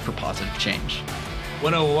partner for positive change. I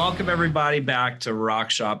want to welcome everybody back to Rock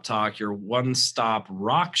Shop Talk, your one-stop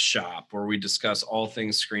rock shop where we discuss all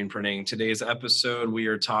things screen printing. Today's episode, we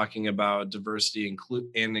are talking about diversity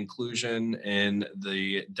and inclusion in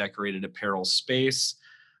the decorated apparel space.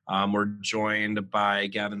 We're joined by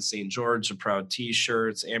Gavin St. George of Proud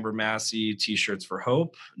T-Shirts, Amber Massey, T-Shirts for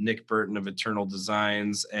Hope, Nick Burton of Eternal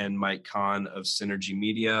Designs, and Mike Kahn of Synergy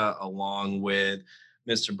Media, along with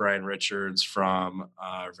Mr. Brian Richards from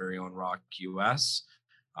our very own Rock US.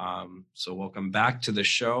 So welcome back to the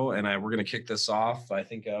show, and we're going to kick this off. I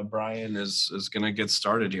think Brian is going to get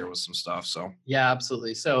started here with some stuff. So yeah,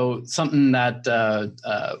 absolutely. So something that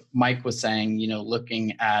Mike was saying,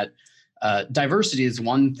 looking at diversity is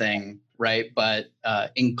one thing, right? But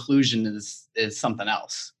inclusion is something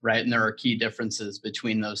else, right? And there are key differences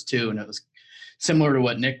between those two. And it was similar to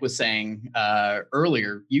what Nick was saying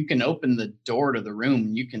earlier. You can open the door to the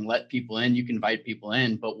room, you can let people in, you can invite people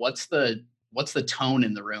in, but what's the tone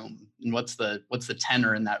in the room, and what's the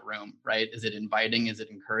tenor in that room, right? Is it inviting? Is it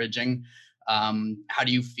encouraging? How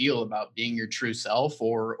do you feel about being your true self,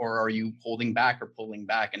 or are you holding back or pulling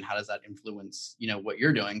back, and how does that influence, what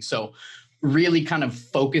you're doing? So really kind of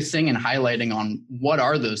focusing and highlighting on what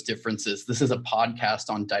are those differences. This is a podcast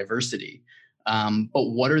on diversity, but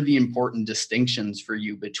what are the important distinctions for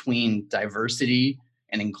you between diversity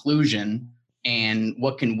and inclusion? And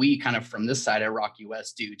what can we kind of from this side at Rock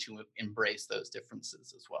US do to embrace those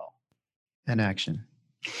differences as well? And action.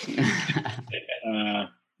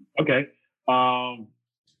 Okay.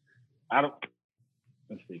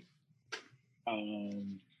 Let's see.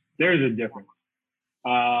 There's a difference.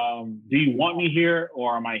 Do you want me here,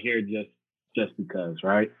 or am I here just because,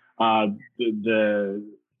 right? The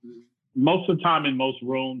most of the time in most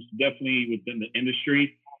rooms, definitely within the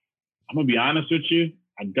industry, I'm gonna be honest with you,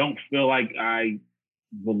 I don't feel like I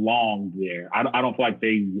belong there. I don't feel like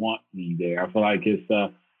they want me there. I feel like it's,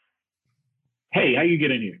 hey, how you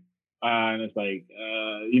get in here? And it's like,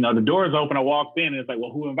 the door is open. I walked in and it's like,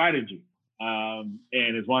 well, who invited you? And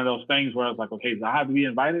it's one of those things where I was like, okay, so I have to be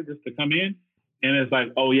invited just to come in? And it's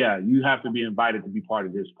like, oh yeah, you have to be invited to be part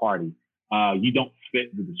of this party. You don't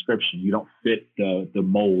fit the description. You don't fit the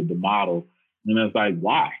mold, the model. And it's like,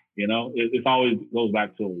 why? It always goes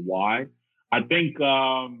back to why. I think,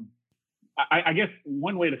 I guess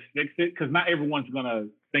one way to fix it, because not everyone's going to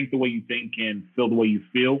think the way you think and feel the way you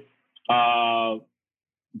feel.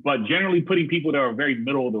 But generally putting people that are very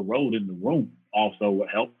middle of the road in the room also would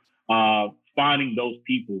help. Finding those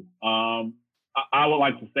people. I would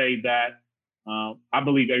like to say that I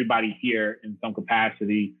believe everybody here in some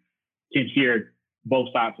capacity can hear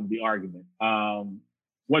both sides of the argument.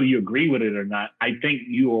 Whether you agree with it or not, I think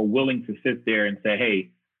you are willing to sit there and say,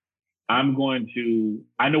 hey, I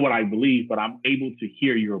know what I believe, but I'm able to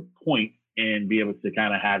hear your point and be able to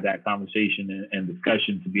kind of have that conversation and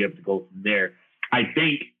discussion to be able to go from there. I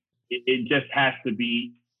think it just has to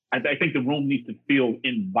be, I think the room needs to feel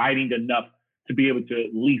inviting enough to be able to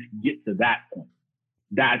at least get to that point.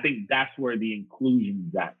 I think that's where the inclusion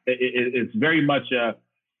is at. It's very much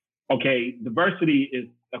okay, diversity is,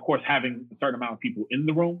 of course, having a certain amount of people in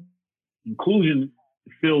the room. Inclusion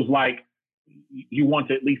feels like you want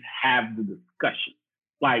to at least have the discussion.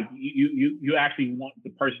 Like you actually want the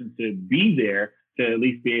person to be there to at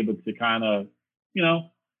least be able to kind of,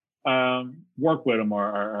 work with them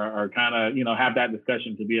or kind of, have that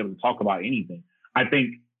discussion to be able to talk about anything. I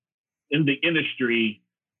think in the industry,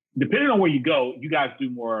 depending on where you go, you guys do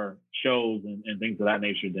more shows and things of that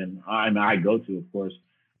nature than I go to, of course.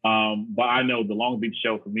 But I know the Long Beach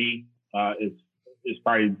show for me is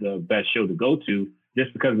probably the best show to go to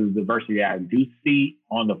just because of the diversity I do see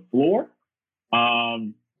on the floor.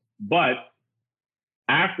 But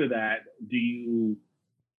after that,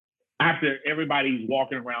 after everybody's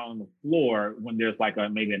walking around on the floor, when there's like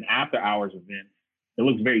maybe an after hours event, it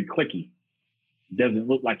looks very cliquey. It doesn't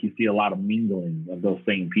look like you see a lot of mingling of those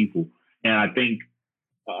same people. And I think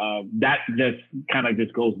that just kind of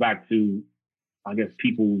just goes back to, I guess,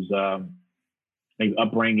 people's maybe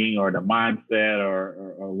upbringing or the mindset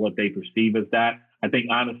or what they perceive as that. I think,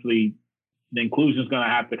 honestly, the inclusion is going to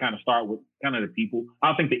have to kind of start with kind of the people. I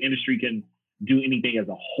don't think the industry can do anything as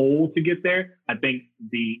a whole to get there. I think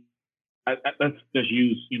let's just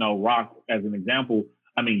use, rock as an example.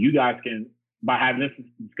 I mean, you guys can, by having this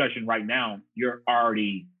discussion right now, you're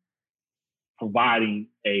already providing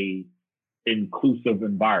a inclusive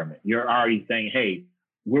environment. You're already saying, hey,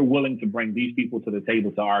 we're willing to bring these people to the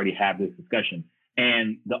table to already have this discussion.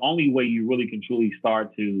 And the only way you really can truly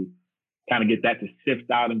start to kind of get that to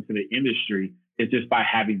sift out into the industry is just by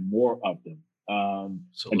having more of them.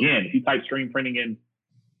 Again, if you type screen printing in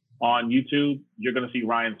on YouTube, you're going to see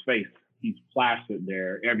Ryan's face. He's plastered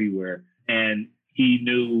there everywhere. And he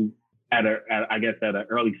knew at an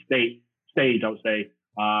early stage, I would say,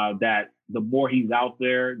 that the more he's out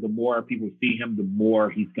there, the more people see him, the more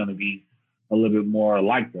he's going to be a little bit more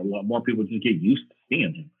liked. A lot more people just get used to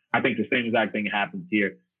seeing him. I think the same exact thing happens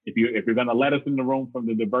here. If you're going to let us in the room from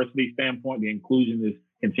the diversity standpoint, the inclusion is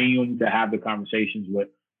continuing to have the conversations with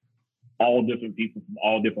all different people from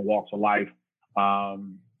all different walks of life,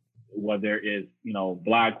 whether it's,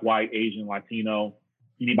 Black, white, Asian, Latino,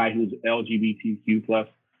 anybody who's LGBTQ plus,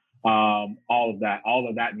 all of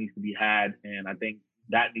that needs to be had. And I think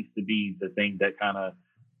that needs to be the thing that kind of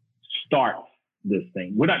starts this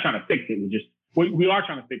thing. We're not trying to fix it. We are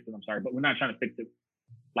trying to fix it. I'm sorry, but we're not trying to fix it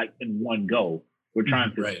like in one go. We're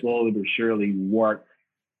trying to slowly but surely work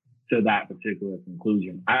to that particular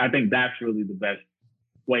conclusion. I think that's really the best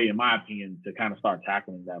way, in my opinion, to kind of start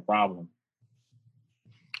tackling that problem.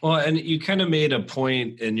 Well, and you kind of made a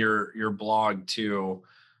point in your blog too,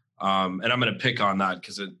 and I'm going to pick on that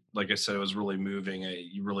because it, like I said, it was really moving.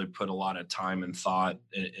 You really put a lot of time and thought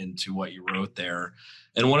into what you wrote there.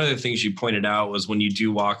 And one of the things you pointed out was when you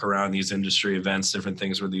do walk around these industry events, different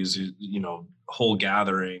things where these, whole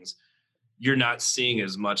gatherings, you're not seeing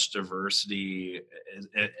as much diversity.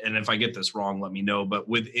 And if I get this wrong, let me know, but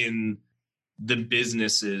within the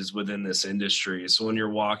businesses within this industry. So when you're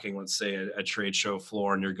walking, let's say a trade show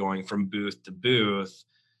floor and you're going from booth to booth,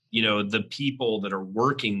 the people that are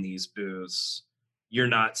working these booths, you're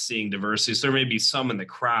not seeing diversity. So there may be some in the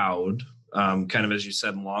crowd, kind of as you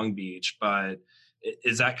said in Long Beach, but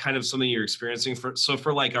is that kind of something you're experiencing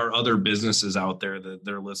for like our other businesses out there that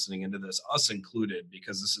they're listening into this, us included,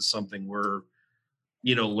 because this is something we're,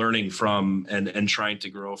 learning from and trying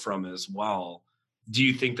to grow from as well. Do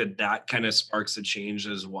you think that kind of sparks a change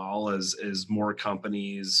as well as more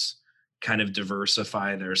companies kind of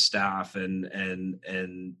diversify their staff and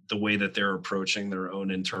the way that they're approaching their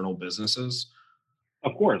own internal businesses?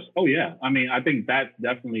 Of course. Oh yeah. I mean, I think that's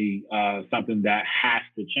definitely something that has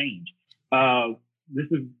to change. This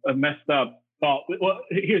is a messed up thought. Well,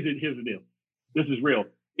 here's the deal. This is real.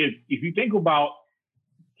 If you think about,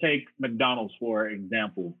 take McDonald's for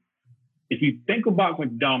example. If you think about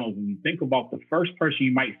McDonald's and you think about the first person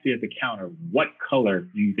you might see at the counter, what color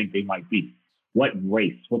do you think they might be? What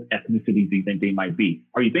race, what ethnicity do you think they might be?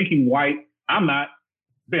 Are you thinking white? I'm not,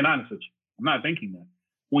 being honest with you, I'm not thinking that.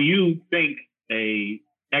 When you think a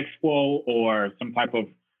expo or some type of,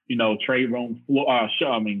 trade room floor,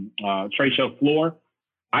 trade show floor,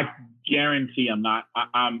 I guarantee I'm not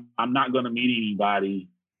going to meet anybody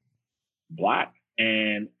Black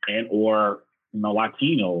and or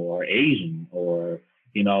Latino or Asian or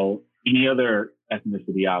any other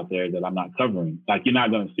ethnicity out there that I'm not covering. Like, you're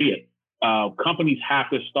not going to see it. Companies have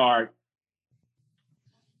to start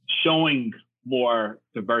showing more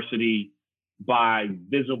diversity by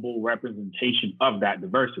visible representation of that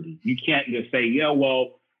diversity. You can't just say, yeah,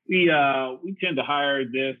 well, we tend to hire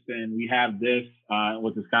this and we have this,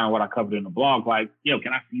 which is kind of what I covered in the blog. Like,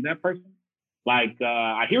 can I see that person? Like,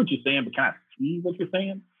 I hear what you're saying, but can I see what you're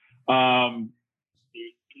saying? Not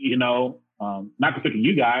to pick on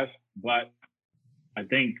you guys, but I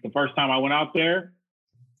think the first time I went out there,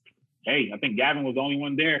 I think Gavin was the only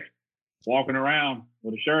one there walking around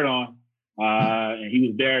with a shirt on. And he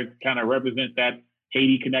was there to kind of represent that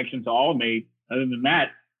Haiti connection to Allmade. Other than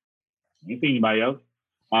that, I ain't seen anybody else.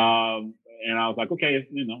 And I was like, okay,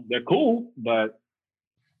 they're cool, but,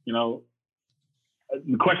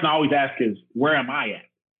 the question I always ask is, where am I at?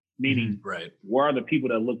 Meaning, where are the people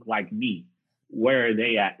that look like me? Where are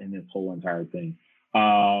they at in this whole entire thing?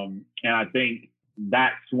 And I think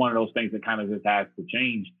that's one of those things that kind of just has to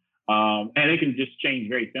change. And it can just change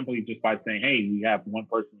very simply just by saying, hey, we have one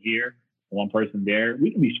person here, one person there.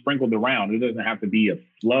 We can be sprinkled around. It doesn't have to be a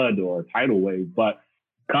flood or a tidal wave, but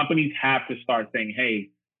companies have to start saying,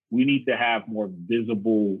 hey, we need to have more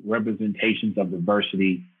visible representations of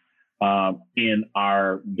diversity in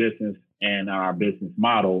our business and our business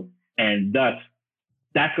model. And thus,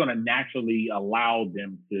 that's going to naturally allow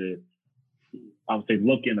them to, I would say,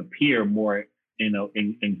 look and appear more,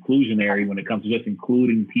 inclusionary when it comes to just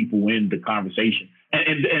including people in the conversation.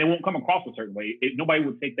 And it won't come across a certain way. Nobody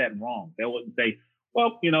would take that wrong. They wouldn't say,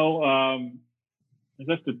 well,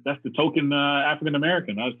 that's the token African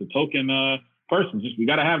American. That's the token person. Just we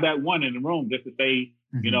got to have that one in the room just to say,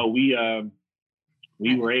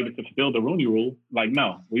 we were able to fulfill the Rooney Rule. Like,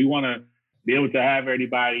 no, we want to be able to have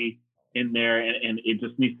everybody in there, and it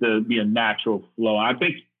just needs to be a natural flow. I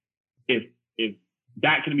think if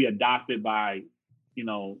that can be adopted by,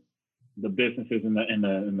 the businesses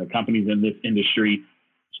and the companies in this industry,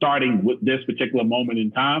 starting with this particular moment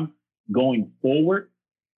in time, going forward,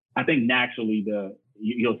 I think naturally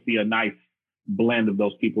you'll see a nice blend of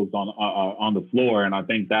those people on the floor, and I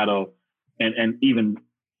think that'll and even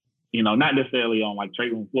not necessarily on like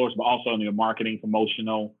trade room floors, but also in your marketing,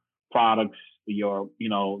 promotional products, your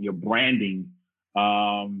branding.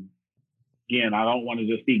 Again, I don't want to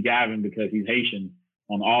just see Gavin because he's Haitian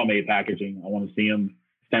on Allmade packaging. I want to see him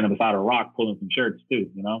standing beside a rock pulling some shirts too.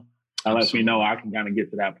 That lets me know I can kind of get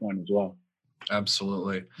to that point as well.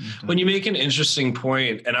 Absolutely. When you make an interesting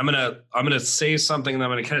point, and I'm gonna say something, and I'm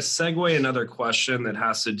gonna kind of segue another question that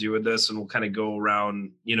has to do with this, and we'll kind of go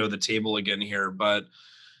around, the table again here. But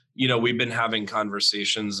we've been having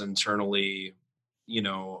conversations internally.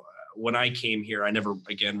 When I came here, I never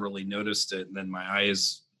again really noticed it, and then my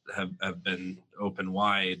eyes have been open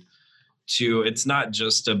wide to it's not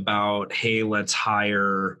just about, hey, let's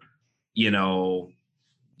hire,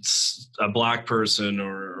 a Black person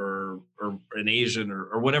or an Asian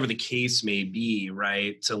or whatever the case may be,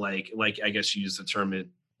 right? To like I guess you use the term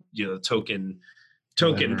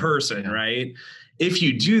token person, right? If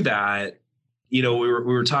you do that, we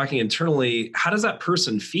were talking internally, how does that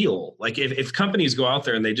person feel? Like if companies go out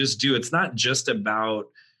there and they just do, it's not just about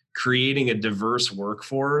creating a diverse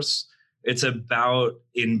workforce. It's about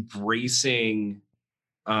embracing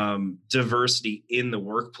diversity in the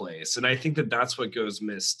workplace. And I think that that's what goes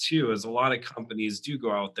missed too, is a lot of companies do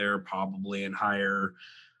go out there probably and hire,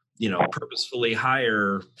 purposefully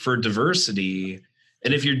hire for diversity.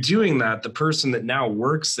 And if you're doing that, the person that now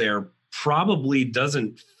works there probably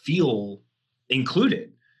doesn't feel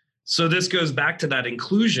included. So this goes back to that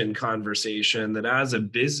inclusion conversation that as a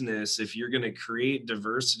business, if you're going to create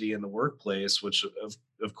diversity in the workplace, which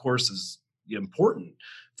of course is important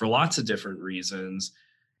for lots of different reasons,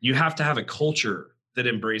 you have to have a culture that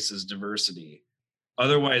embraces diversity.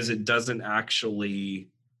 Otherwise, it doesn't actually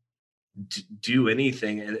do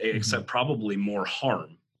anything except probably more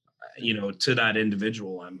harm, to that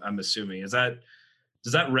individual. I'm assuming. Does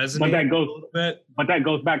that resonate a little bit? But that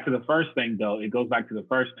goes back to the first thing, though. It goes back to the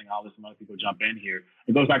first thing. I'll let some other people jump in here.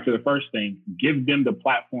 It goes back to the first thing. Give them the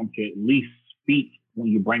platform to at least speak when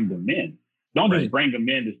you bring them in. Don't just bring them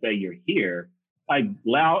in to say you're here. Like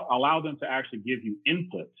allow them to actually give you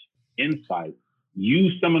input, insight.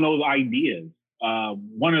 Use some of those ideas.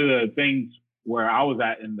 One of the things where I was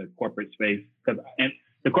at in the corporate space, and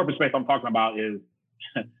the corporate space I'm talking about is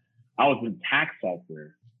I was in tax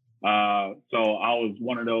software. So I was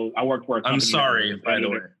one of those. I worked for a company. I'm sorry, by the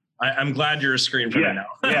way. I'm glad you're a screen printer now.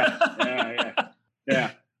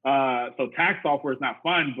 Yeah. So tax software is not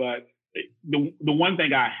fun, but the one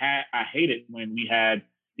thing I hated when we had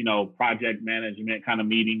project management kind of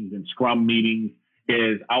meetings and Scrum meetings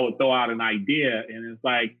is I would throw out an idea and it's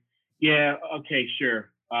like, yeah, okay, sure,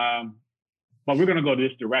 but we're gonna go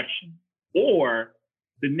this direction, or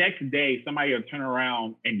the next day somebody will turn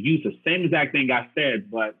around and use the same exact thing I said,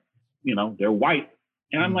 but they're white.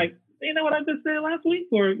 And I'm like, you know what I just said last week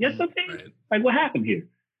or yesterday? Right. Like, what happened here?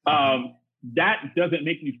 That doesn't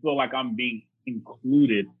make me feel like I'm being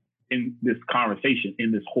included in this conversation,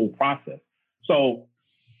 in this whole process. So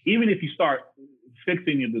even if you start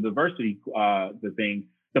fixing the diversity, the thing,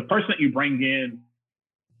 the person that you bring in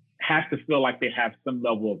has to feel like they have some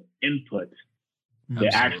level of input. They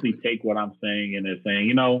actually take what I'm saying and they're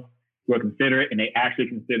saying, we'll consider it, and they actually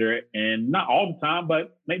consider it. And not all the time,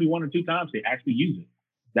 but maybe 1 or 2 times they actually use it.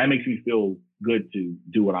 That makes me feel good to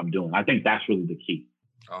do what I'm doing. I think that's really the key.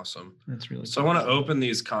 Awesome. That's really so. I want to open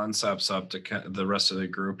these concepts up to the rest of the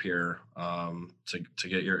group here to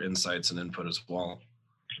get your insights and input as well.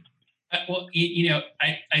 Well,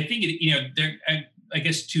 I think there. I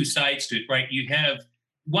guess 2 sides to it, right? You have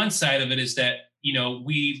one side of it is that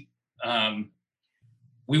we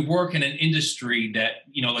work in an industry that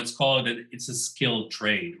let's call it it's a skilled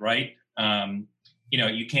trade, right?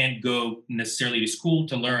 You can't go necessarily to school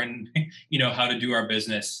to learn how to do our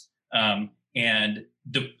business, and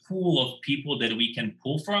the pool of people that we can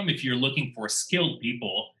pull from, if you're looking for skilled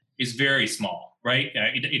people, is very small, right?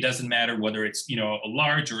 It doesn't matter whether it's a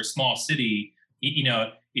large or a small city.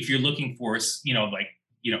 If you're looking for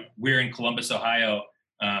we're in Columbus, Ohio.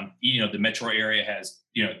 The metro area has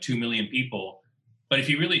 2 million people. But if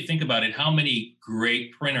you really think about it, how many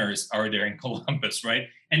great printers are there in Columbus, right?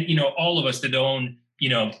 And all of us that own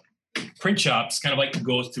print shops kind of like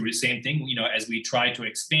go through the same thing. As we try to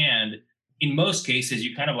expand, in most cases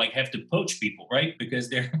you kind of like have to poach people, right? Because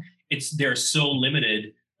they're so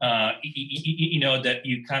limited. That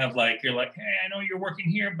you kind of like, you're like, hey, I know you're working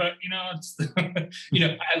here, but it's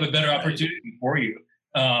I have a better opportunity for you.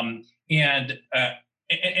 And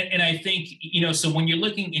I think, so when you're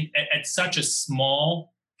looking at such a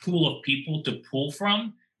small pool of people to pull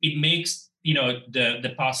from, it makes,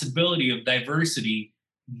 the possibility of diversity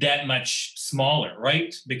that much smaller,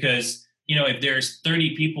 right? Because, if there's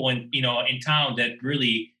 30 people in town that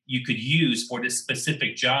really you could use for this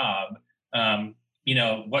specific job,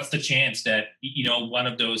 what's the chance that, one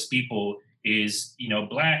of those people is,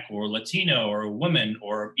 Black or Latino or a woman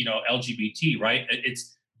or, LGBT, right?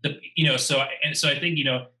 It's so I think,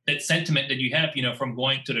 that sentiment that you have, from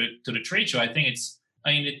going to the trade show, I think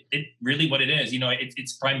it really what it is,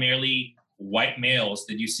 it's primarily white males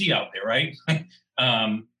that you see out there, right?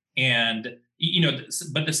 But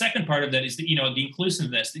the second part of that is the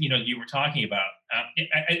inclusiveness that, you were talking about.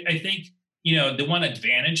 I think, the one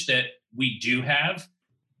advantage that we do have,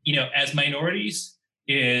 as minorities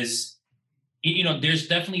is, there's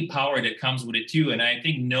definitely power that comes with it too. And I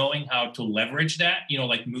think knowing how to leverage that,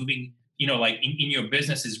 like moving, like in your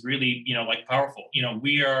business is really, like powerful.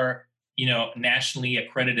 We are, nationally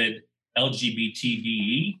accredited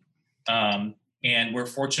LGBTDE. And we're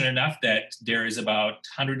fortunate enough that there is about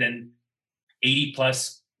 180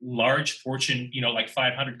 plus large Fortune, like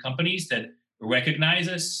 500 companies that recognize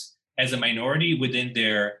us as a minority within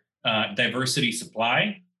their diversity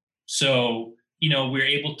supply. So, we're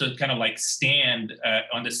able to kind of like stand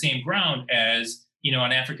on the same ground as,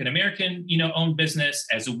 an African-American, owned business,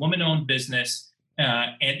 as a woman-owned business,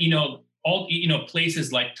 and, all,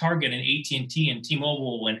 places like Target and AT&T and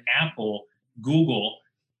T-Mobile and Apple, Google,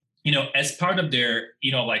 as part of their,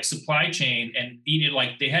 like supply chain, and,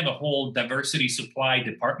 like they have a whole diversity supply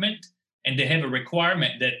department, and they have a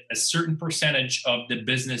requirement that a certain percentage of the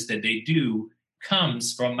business that they do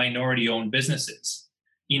comes from minority-owned businesses.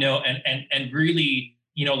 And really,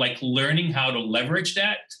 like learning how to leverage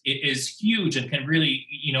that is huge and can really,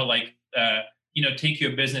 take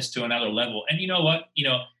your business to another level. And you know what,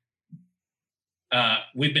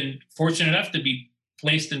 we've been fortunate enough to be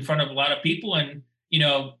placed in front of a lot of people, and,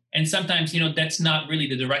 and sometimes, that's not really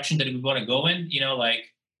the direction that we want to go in,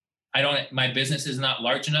 my business is not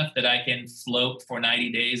large enough that I can float for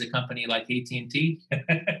 90 days a company like AT&T,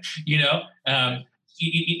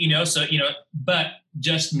 but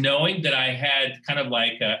just knowing that I had kind of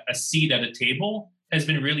like a seat at a table has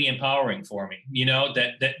been really empowering for me,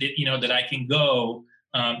 that I can go,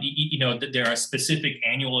 that there are specific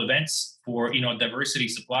annual events for, diversity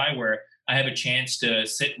supply where I have a chance to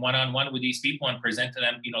sit one-on-one with these people and present to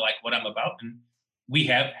them, like what I'm about. And we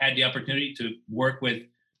have had the opportunity to work with,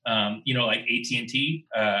 like AT&T,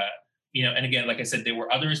 and again, like I said, there were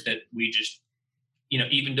others that we just,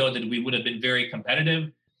 even though that we would have been very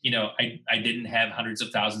competitive, I didn't have hundreds of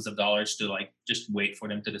thousands of dollars to like just wait for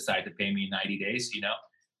them to decide to pay me in 90 days,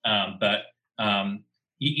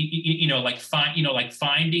 like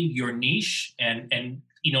finding your niche and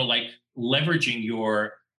like leveraging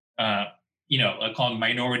your, I call them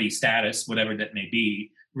minority status, whatever that may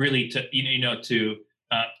be, really to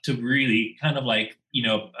really kind of like,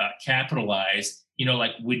 capitalize,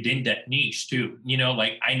 like within that niche too.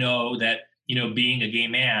 Like I know that, being a gay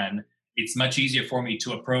man, it's much easier for me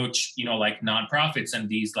to approach, like nonprofits and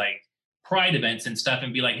these like pride events and stuff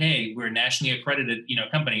and be like, hey, we're a nationally accredited,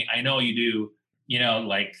 company. I know you do,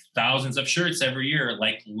 like thousands of shirts every year.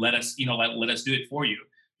 Like, let us do it for you.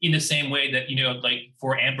 In the same way that, like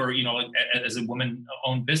for Amber, as a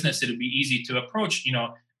woman-owned business, it would be easy to approach,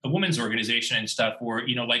 a women's organization and stuff, or,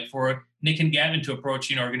 like for Nick and Gavin to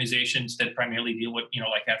approach, organizations that primarily deal with,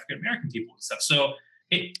 like African-American people and stuff. So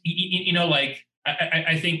I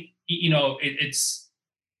think, it's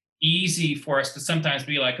easy for us to sometimes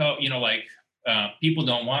be like, oh, people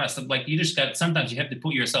don't want us. Like sometimes you have to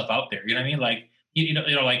put yourself out there. You know what I mean? Like,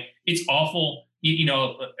 like it's awful.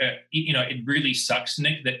 It really sucks,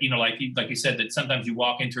 Nick, that, like you said, that sometimes you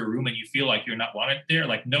walk into a room and you feel like you're not wanted there.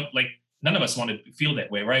 Like, no, like none of us want to feel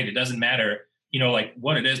that way, right? It doesn't matter, like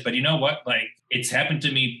what it is, but you know what? Like it's happened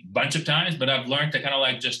to me a bunch of times, but I've learned to kind of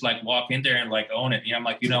like, just like walk in there and like own it. I'm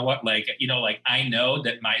like, you know what? Like, like I know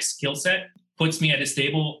that my skill set puts me at a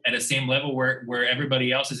same level where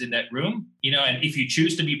everybody else is in that room, and if you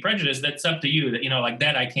choose to be prejudiced, that's up to you. That, like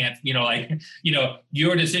that I can't,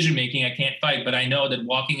 your decision-making, I can't fight, but I know that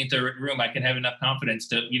walking into a room, I can have enough confidence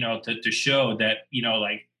to, to show that,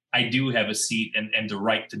 like I do have a seat and the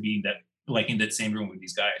right to be in that same room with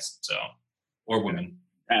these guys. So, or women.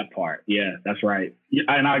 That part. Yeah, that's right. Yeah,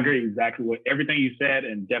 and I agree exactly with everything you said.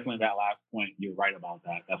 And definitely that last point, you're right about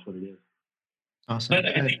that. That's what it is. Awesome. But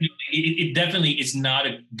I think it definitely is not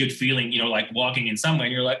a good feeling, like walking in somewhere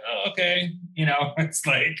and you're like, oh, okay. It's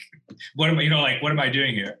like, what am I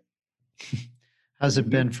doing here? How's it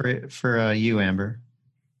been for you, Amber?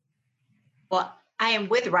 Well, I am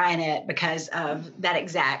with Ryanette because of that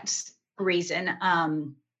exact reason.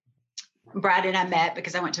 Brad and I met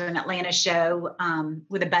because I went to an Atlanta show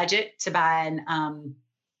with a budget to buy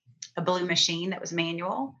a blue machine that was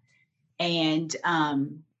manual, and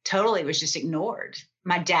totally was just ignored.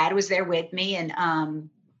 My dad was there with me, and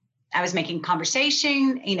I was making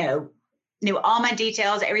conversation, knew all my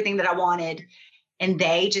details, everything that I wanted. And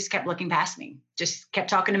they just kept looking past me, just kept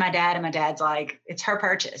talking to my dad. And my dad's like, it's her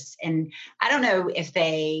purchase. And I don't know if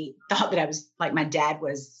they thought that I was like, my dad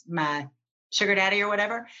was my sugar daddy or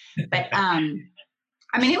whatever. But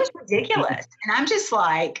it was ridiculous. And I'm just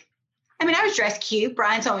like, I was dressed cute.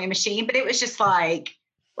 Brian sold me a machine, but it was just like,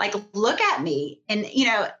 look at me. And,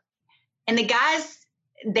 and the guys,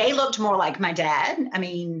 they looked more like my dad.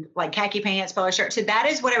 Like khaki pants, polo shirt. So that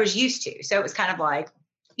is what I was used to. So it was kind of like,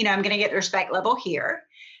 I'm going to get the respect level here.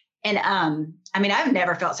 And I've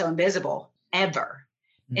never felt so invisible ever.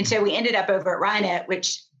 Mm-hmm. And so we ended up over at Ryanette,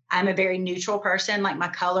 which I'm a very neutral person, like my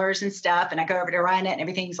colors and stuff. And I go over to Ryanette and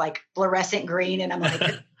everything's like fluorescent green. And I'm like,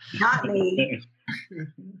 not me,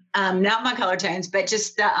 not my color tones, but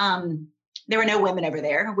just there were no women over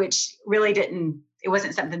there, which really it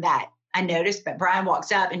wasn't something that I noticed. But Brian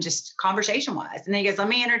walks up and just conversation wise. And then he goes, let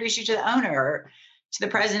me introduce you to the owner or to the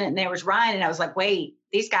president. And there was Ryan. And I was like, wait,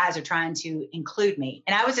 these guys are trying to include me.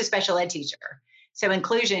 And I was a special ed teacher. So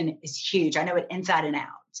inclusion is huge. I know it inside and out.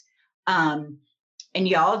 And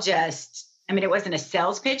y'all just, it wasn't a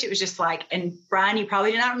sales pitch. It was just like, and Brian, you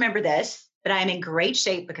probably do not remember this, but I am in great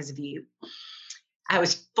shape because of you. I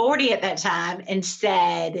was 40 at that time and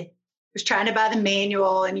was trying to buy the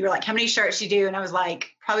manual. And you were like, how many shirts do you do? And I was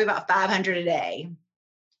like, probably about 500 a day.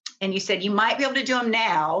 And you said, you might be able to do them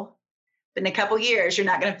now, but in a couple years, you're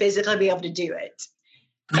not going to physically be able to do it.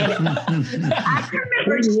 And I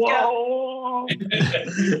remember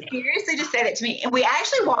seriously just say that to me. And we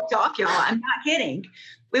actually walked off, y'all. I'm not kidding.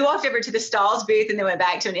 We walked over to the Stalls booth and then went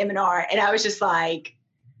back to an M&R. And I was just like,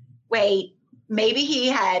 wait, maybe he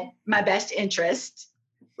had my best interest.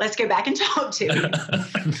 Let's go back and talk to him.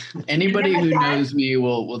 Anybody who knows me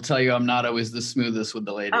will tell you I'm not always the smoothest with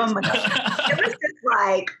the ladies. Oh my gosh. It was just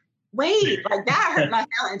like, wait, like that hurt my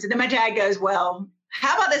feelings. And then my dad goes, well,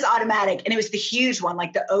 how about this automatic? And it was the huge one,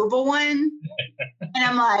 like the oval one. And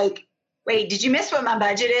I'm like, wait, did you miss what my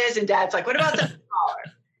budget is? And Dad's like, what about the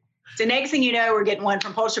smaller? So next thing you know, we're getting one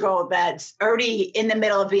from Portugal that's already in the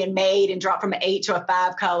middle of being made and dropped from an 8 to a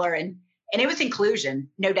 5 color. And it was inclusion,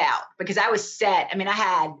 no doubt, because I was set. I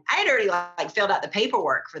had already like filled out the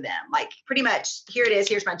paperwork for them. Like pretty much, here it is,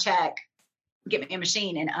 here's my check, get me a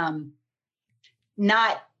machine. And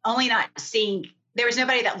not seeing, there was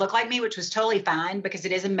nobody that looked like me, which was totally fine because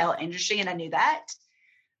it is a male industry and I knew that.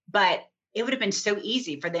 But it would have been so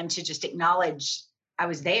easy for them to just acknowledge I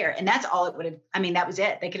was there. And that's all it would have, that was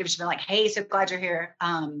it. They could have just been like, hey, so glad you're here.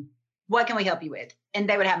 What can we help you with? And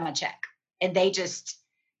they would have my check. and they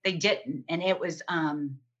didn't. And it was,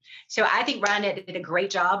 so I think Brian did a great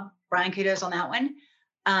job. Brian, kudos on that one.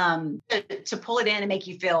 To pull it in and make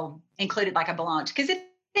you feel included, like I belonged. Because it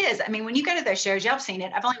is. I mean, when you go to those shows, y'all have seen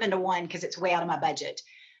it. I've only been to one because it's way out of my budget.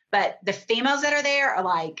 But the females that are there are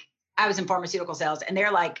like, I was in pharmaceutical sales, and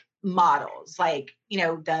they're like models, like,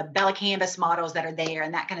 the Bella Canvas models that are there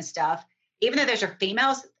and that kind of stuff. Even though those are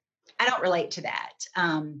females, I don't relate to that.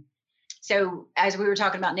 So as we were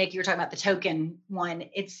talking about, Nick, you were talking about the token one.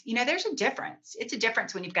 It's, there's a difference. It's a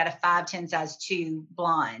difference when you've got a 5'10" size 2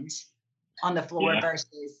 blonde on the floor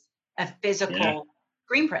versus a physical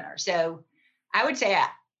screen printer. So I would say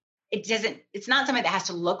it's not somebody that has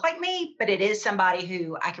to look like me, but it is somebody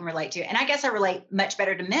who I can relate to. And I guess I relate much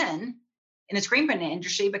better to men in the screen printing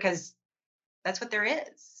industry because that's what there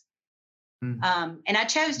is. Mm-hmm. And I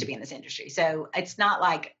chose to be in this industry. So it's not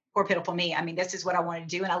like poor pitiful me. I mean, this is what I wanted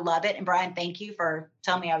to do and I love it. And Brian, thank you for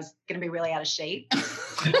telling me I was going to be really out of shape.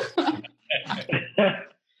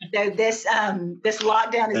 So this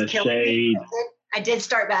lockdown is killing me. I did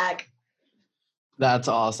start back. That's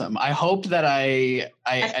awesome. I hope that I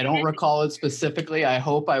don't recall it specifically. I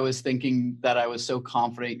hope I was thinking that I was so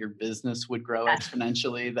confident your business would grow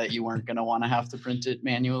exponentially that you weren't going to want to have to print it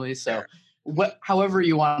manually. So however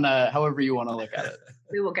you want to look at it.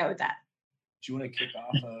 We will go with that. Do you want to kick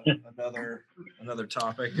off another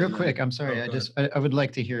topic? Real quick, I'm sorry. I would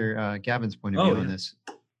like to hear Gavin's point of view on this.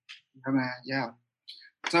 Yeah.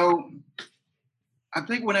 So I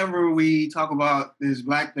think whenever we talk about this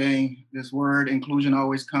Black thing, this word inclusion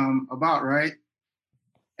always come about, right?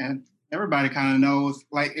 And everybody kind of knows,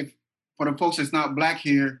 like, if for the folks that's not Black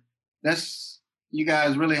here, you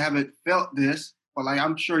guys really haven't felt this, but like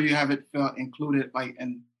I'm sure you haven't felt included like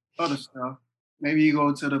in other stuff. Maybe you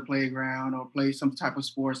go to the playground or play some type of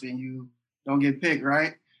sports and you don't get picked,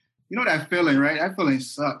 right? You know that feeling, right? That feeling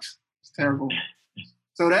sucks. It's terrible.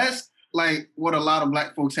 So that's like what a lot of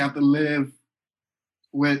Black folks have to live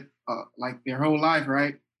with like their whole life,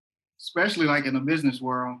 right? Especially like in the business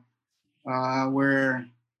world where,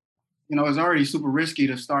 it's already super risky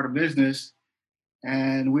to start a business.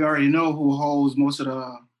 And we already know who holds most of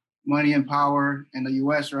the money and power in the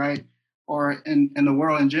US, right? Or in the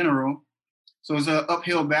world in general. So it's an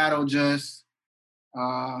uphill battle just,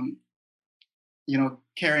 almost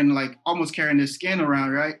carrying this skin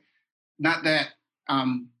around, right? Not that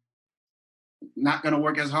I'm not going to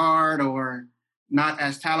work as hard or not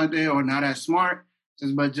as talented or not as smart,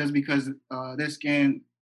 but just because this skin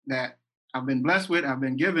that I've been blessed with, I've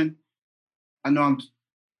been given, I know I'm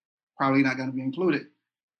probably not going to be included.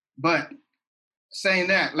 But saying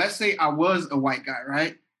that, let's say I was a white guy,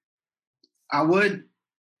 right? I would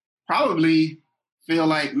probably feel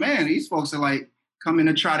like, man, these folks are like coming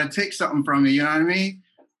to try to take something from me, you know what I mean?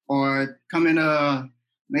 Or coming to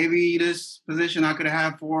maybe this position I could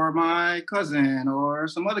have for my cousin or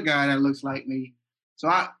some other guy that looks like me. So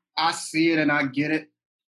I see it and I get it.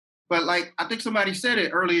 But like, I think somebody said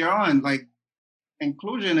it earlier on, like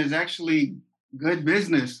inclusion is actually good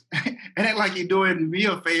business. And it's like you're doing me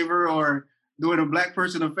a favor or doing a Black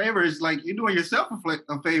person a favor. It's like you're doing yourself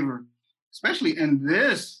a favor, especially in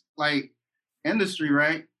this like industry,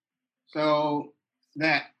 right? So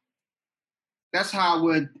that's how I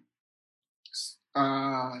would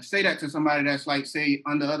say that to somebody that's like, say,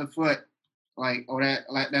 on the other foot, like, or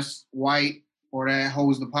that's white or that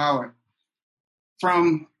holds the power.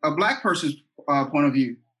 From a Black person's point of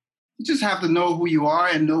view, you just have to know who you are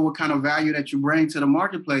and know what kind of value that you bring to the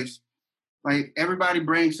marketplace. Like everybody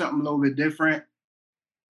brings something a little bit different.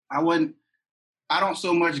 I don't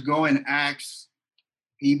so much go and ask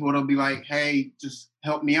people to be like, hey, just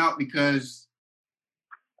help me out because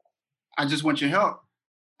I just want your help.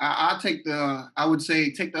 I would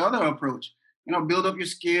say take the other approach. Build up your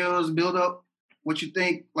skills, build up what you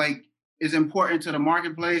think like is important to the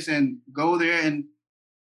marketplace and go there and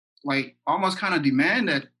like almost kind of demand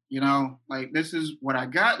that, like this is what I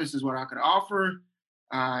got, this is what I could offer.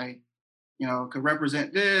 I, could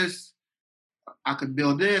represent this. I could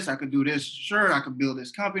build this, I could do this shirt, I could build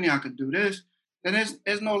this company, I could do this. Then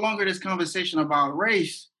it's no longer this conversation about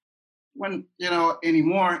race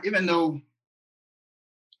anymore, even though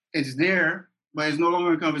it's there, but it's no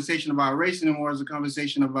longer a conversation about race anymore. It's a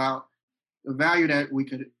conversation about the value that we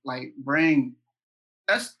could like bring.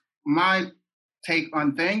 That's my take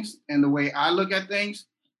on things and the way I look at things.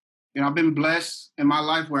 I've been blessed in my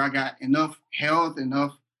life where I got enough health,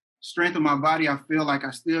 enough strength in my body. I feel like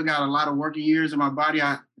I still got a lot of working years in my body.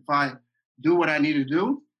 If I do what I need to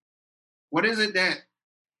do, what is it that,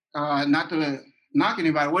 not to knock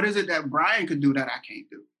anybody, what is it that Brian could do that I can't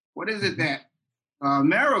do? What is it that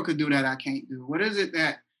Meryl could do that I can't do? What is it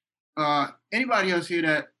that anybody else here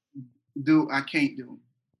that I can't do.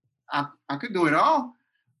 I could do it all.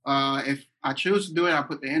 If I choose to do it, I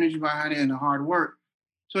put the energy behind it and the hard work.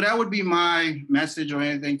 So that would be my message or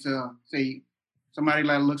anything to say somebody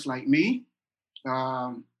that looks like me.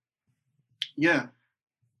 Yeah.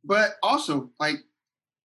 But also like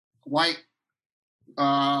white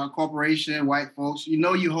corporation, white folks,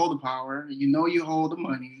 you hold the power, you hold the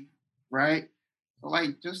money, right? So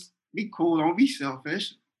like just be cool, don't be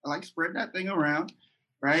selfish. Like spread that thing around,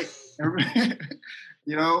 right?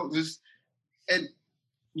 Just and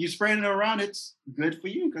you spreading it around, it's good for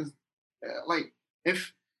you because like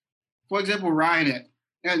if, for example, Ryan,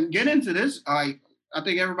 and get into this, I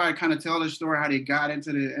think everybody kind of tell the story how they got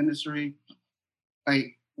into the industry.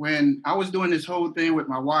 Like when I was doing this whole thing with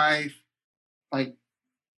my wife, like,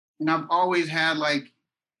 I've always had like,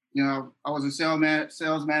 I was a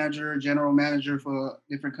sales manager, general manager for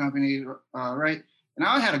different companies, right? And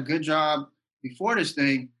I had a good job before this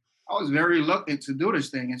thing. I was very reluctant to do this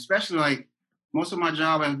thing, especially like most of my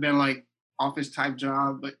job has been like office type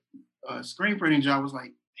job, but screen printing job was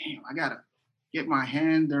like, damn, I gotta get my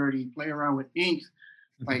hand dirty, play around with inks.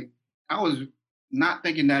 Like I was not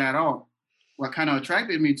thinking that at all. What kind of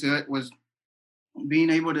attracted me to it was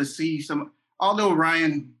being able to see although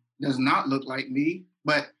Ryan does not look like me,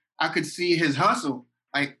 but I could see his hustle.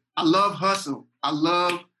 Like I love hustle. I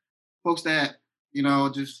love folks that,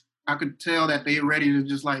 I could tell that they're ready to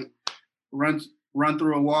just like run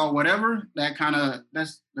through a wall, whatever. That's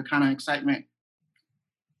the kind of excitement,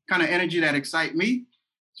 kind of energy that excite me.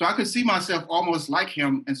 So I could see myself almost like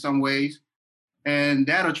him in some ways, and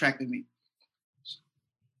that attracted me.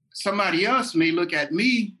 Somebody else may look at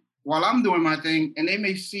me while I'm doing my thing, and they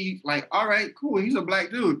may see like, all right, cool, he's a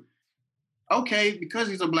black dude. Okay, because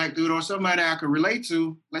he's a black dude or somebody I could relate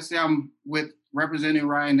to, let's say I'm representing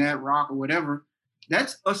Ryanette, Rock, or whatever,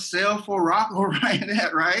 that's a sale for Rock or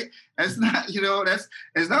Ryanette, right? That's not,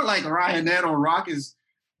 it's not like Ryanette or Rock is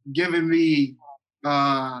giving me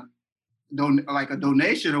like a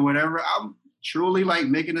donation or whatever. I'm truly like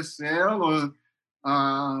making a sale or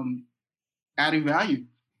adding value.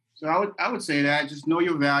 So I would say that just know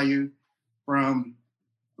your value from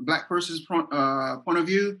a black person's point of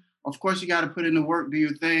view. Of course, you got to put in the work, do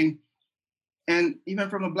your thing. And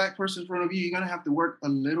even from a black person's point of view, you're going to have to work a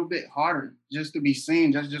little bit harder just to be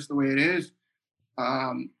seen. That's just the way it is.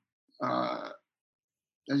 That's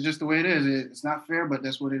just the way it is. It's not fair, but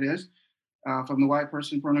that's what it is. From the white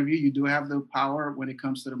person point of view, you do have the power when it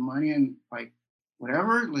comes to the money and like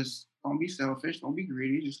whatever. Don't be selfish. Don't be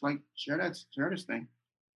greedy. Just like share this thing.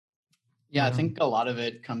 Yeah, I think a lot of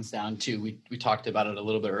it comes down to, we talked about it a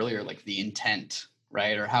little bit earlier, like the intent,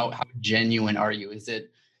 right? Or how genuine are you? Is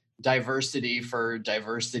it diversity for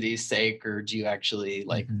diversity's sake, or do you actually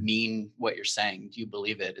like mean what you're saying? Do you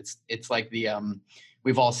believe it? It's like the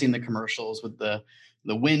we've all seen the commercials with the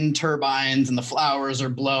wind turbines and the flowers are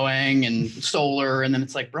blowing and solar, and then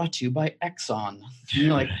it's like brought to you by Exxon. And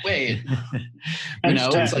you're like, wait,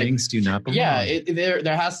 it's like things do not belong. Yeah,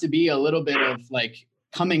 there has to be a little bit of like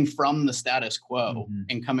coming from the status quo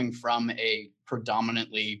and coming from a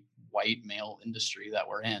predominantly white male industry that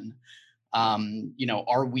we're in.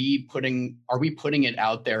 Are we putting it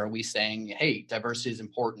out there? Are we saying, hey, diversity is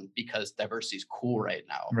important because diversity is cool right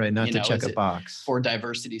now? Right, not to check a box. For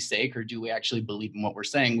diversity's sake, or do we actually believe in what we're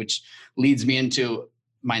saying? Which leads me into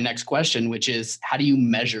my next question, which is, how do you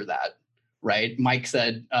measure that? Right. Mike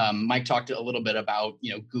talked a little bit about,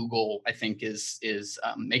 Google, I think is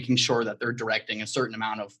making sure that they're directing a certain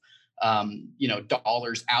amount of,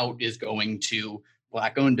 dollars out is going to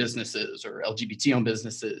Black owned businesses or LGBT owned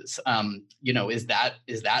businesses. Is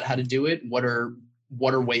that how to do it? What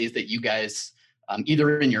are ways that you guys,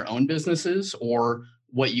 either in your own businesses or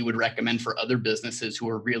what you would recommend for other businesses who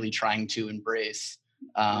are really trying to embrace,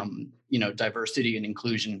 diversity and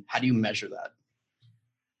inclusion? How do you measure that?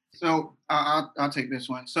 So I'll take this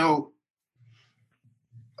one. So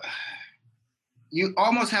you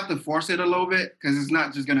almost have to force it a little bit because it's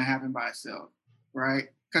not just going to happen by itself, right?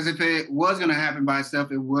 Because if it was going to happen by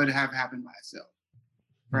itself, it would have happened by itself,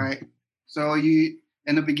 right? So in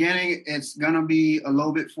the beginning, it's going to be a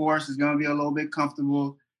little bit forced. It's going to be a little bit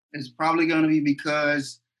comfortable. It's probably going to be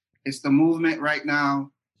because it's the movement right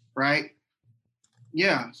now, right?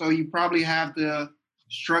 Yeah. So you probably have to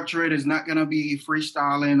structure it. It's not going to be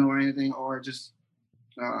freestyling or anything, or just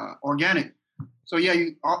organic. So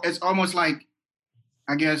yeah, it's almost like,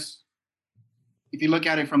 I guess, if you look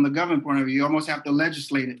at it from the government point of view, you almost have to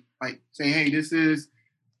legislate it. Like say, hey, this is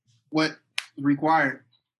what required.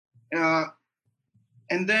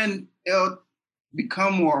 And then it'll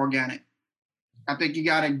become more organic. I think you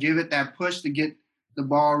got to give it that push to get the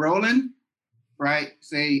ball rolling, right?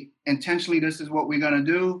 Say intentionally, this is what we're gonna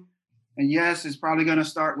do. And yes, it's probably gonna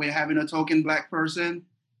start with having a token Black person.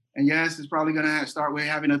 And yes, it's probably gonna start with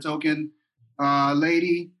having a token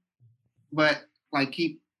lady, but like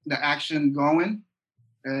keep the action going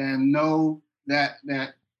and know that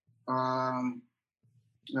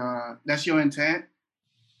that's your intent.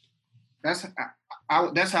 That's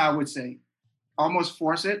how I would say. Almost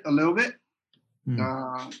force it a little bit in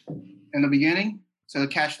the beginning to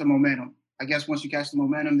catch the momentum. I guess once you catch the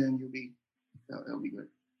momentum, then it'll be good.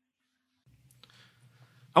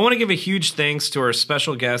 I want to give a huge thanks to our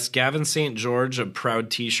special guest, Gavin St. George of Proud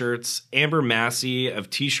T-Shirts, Amber Massey of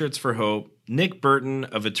T-Shirts for Hope, Nick Burton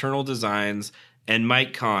of Eternal Designs, and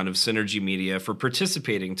Mike Kahn of Synergy Media for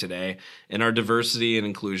participating today in our Diversity and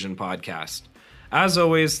Inclusion podcast. As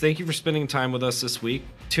always, thank you for spending time with us this week.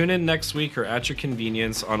 Tune in next week or at your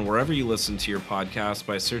convenience on wherever you listen to your podcast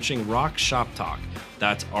by searching Rock Shop Talk.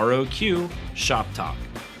 That's ROQ Shop Talk.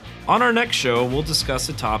 On our next show, we'll discuss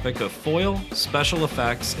the topic of foil, special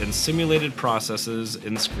effects, and simulated processes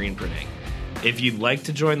in screen printing. If you'd like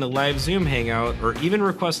to join the live Zoom hangout or even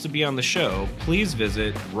request to be on the show, please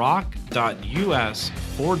visit rock.us/Rock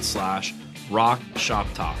Shop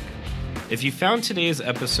Talk. If you found today's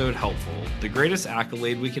episode helpful, the greatest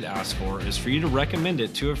accolade we could ask for is for you to recommend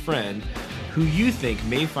it to a friend who you think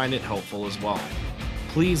may find it helpful as well.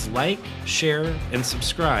 Please like, share, and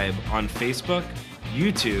subscribe on Facebook,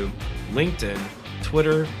 YouTube, LinkedIn,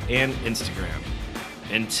 Twitter, and Instagram.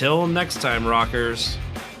 Until next time, rockers,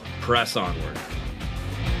 press onward.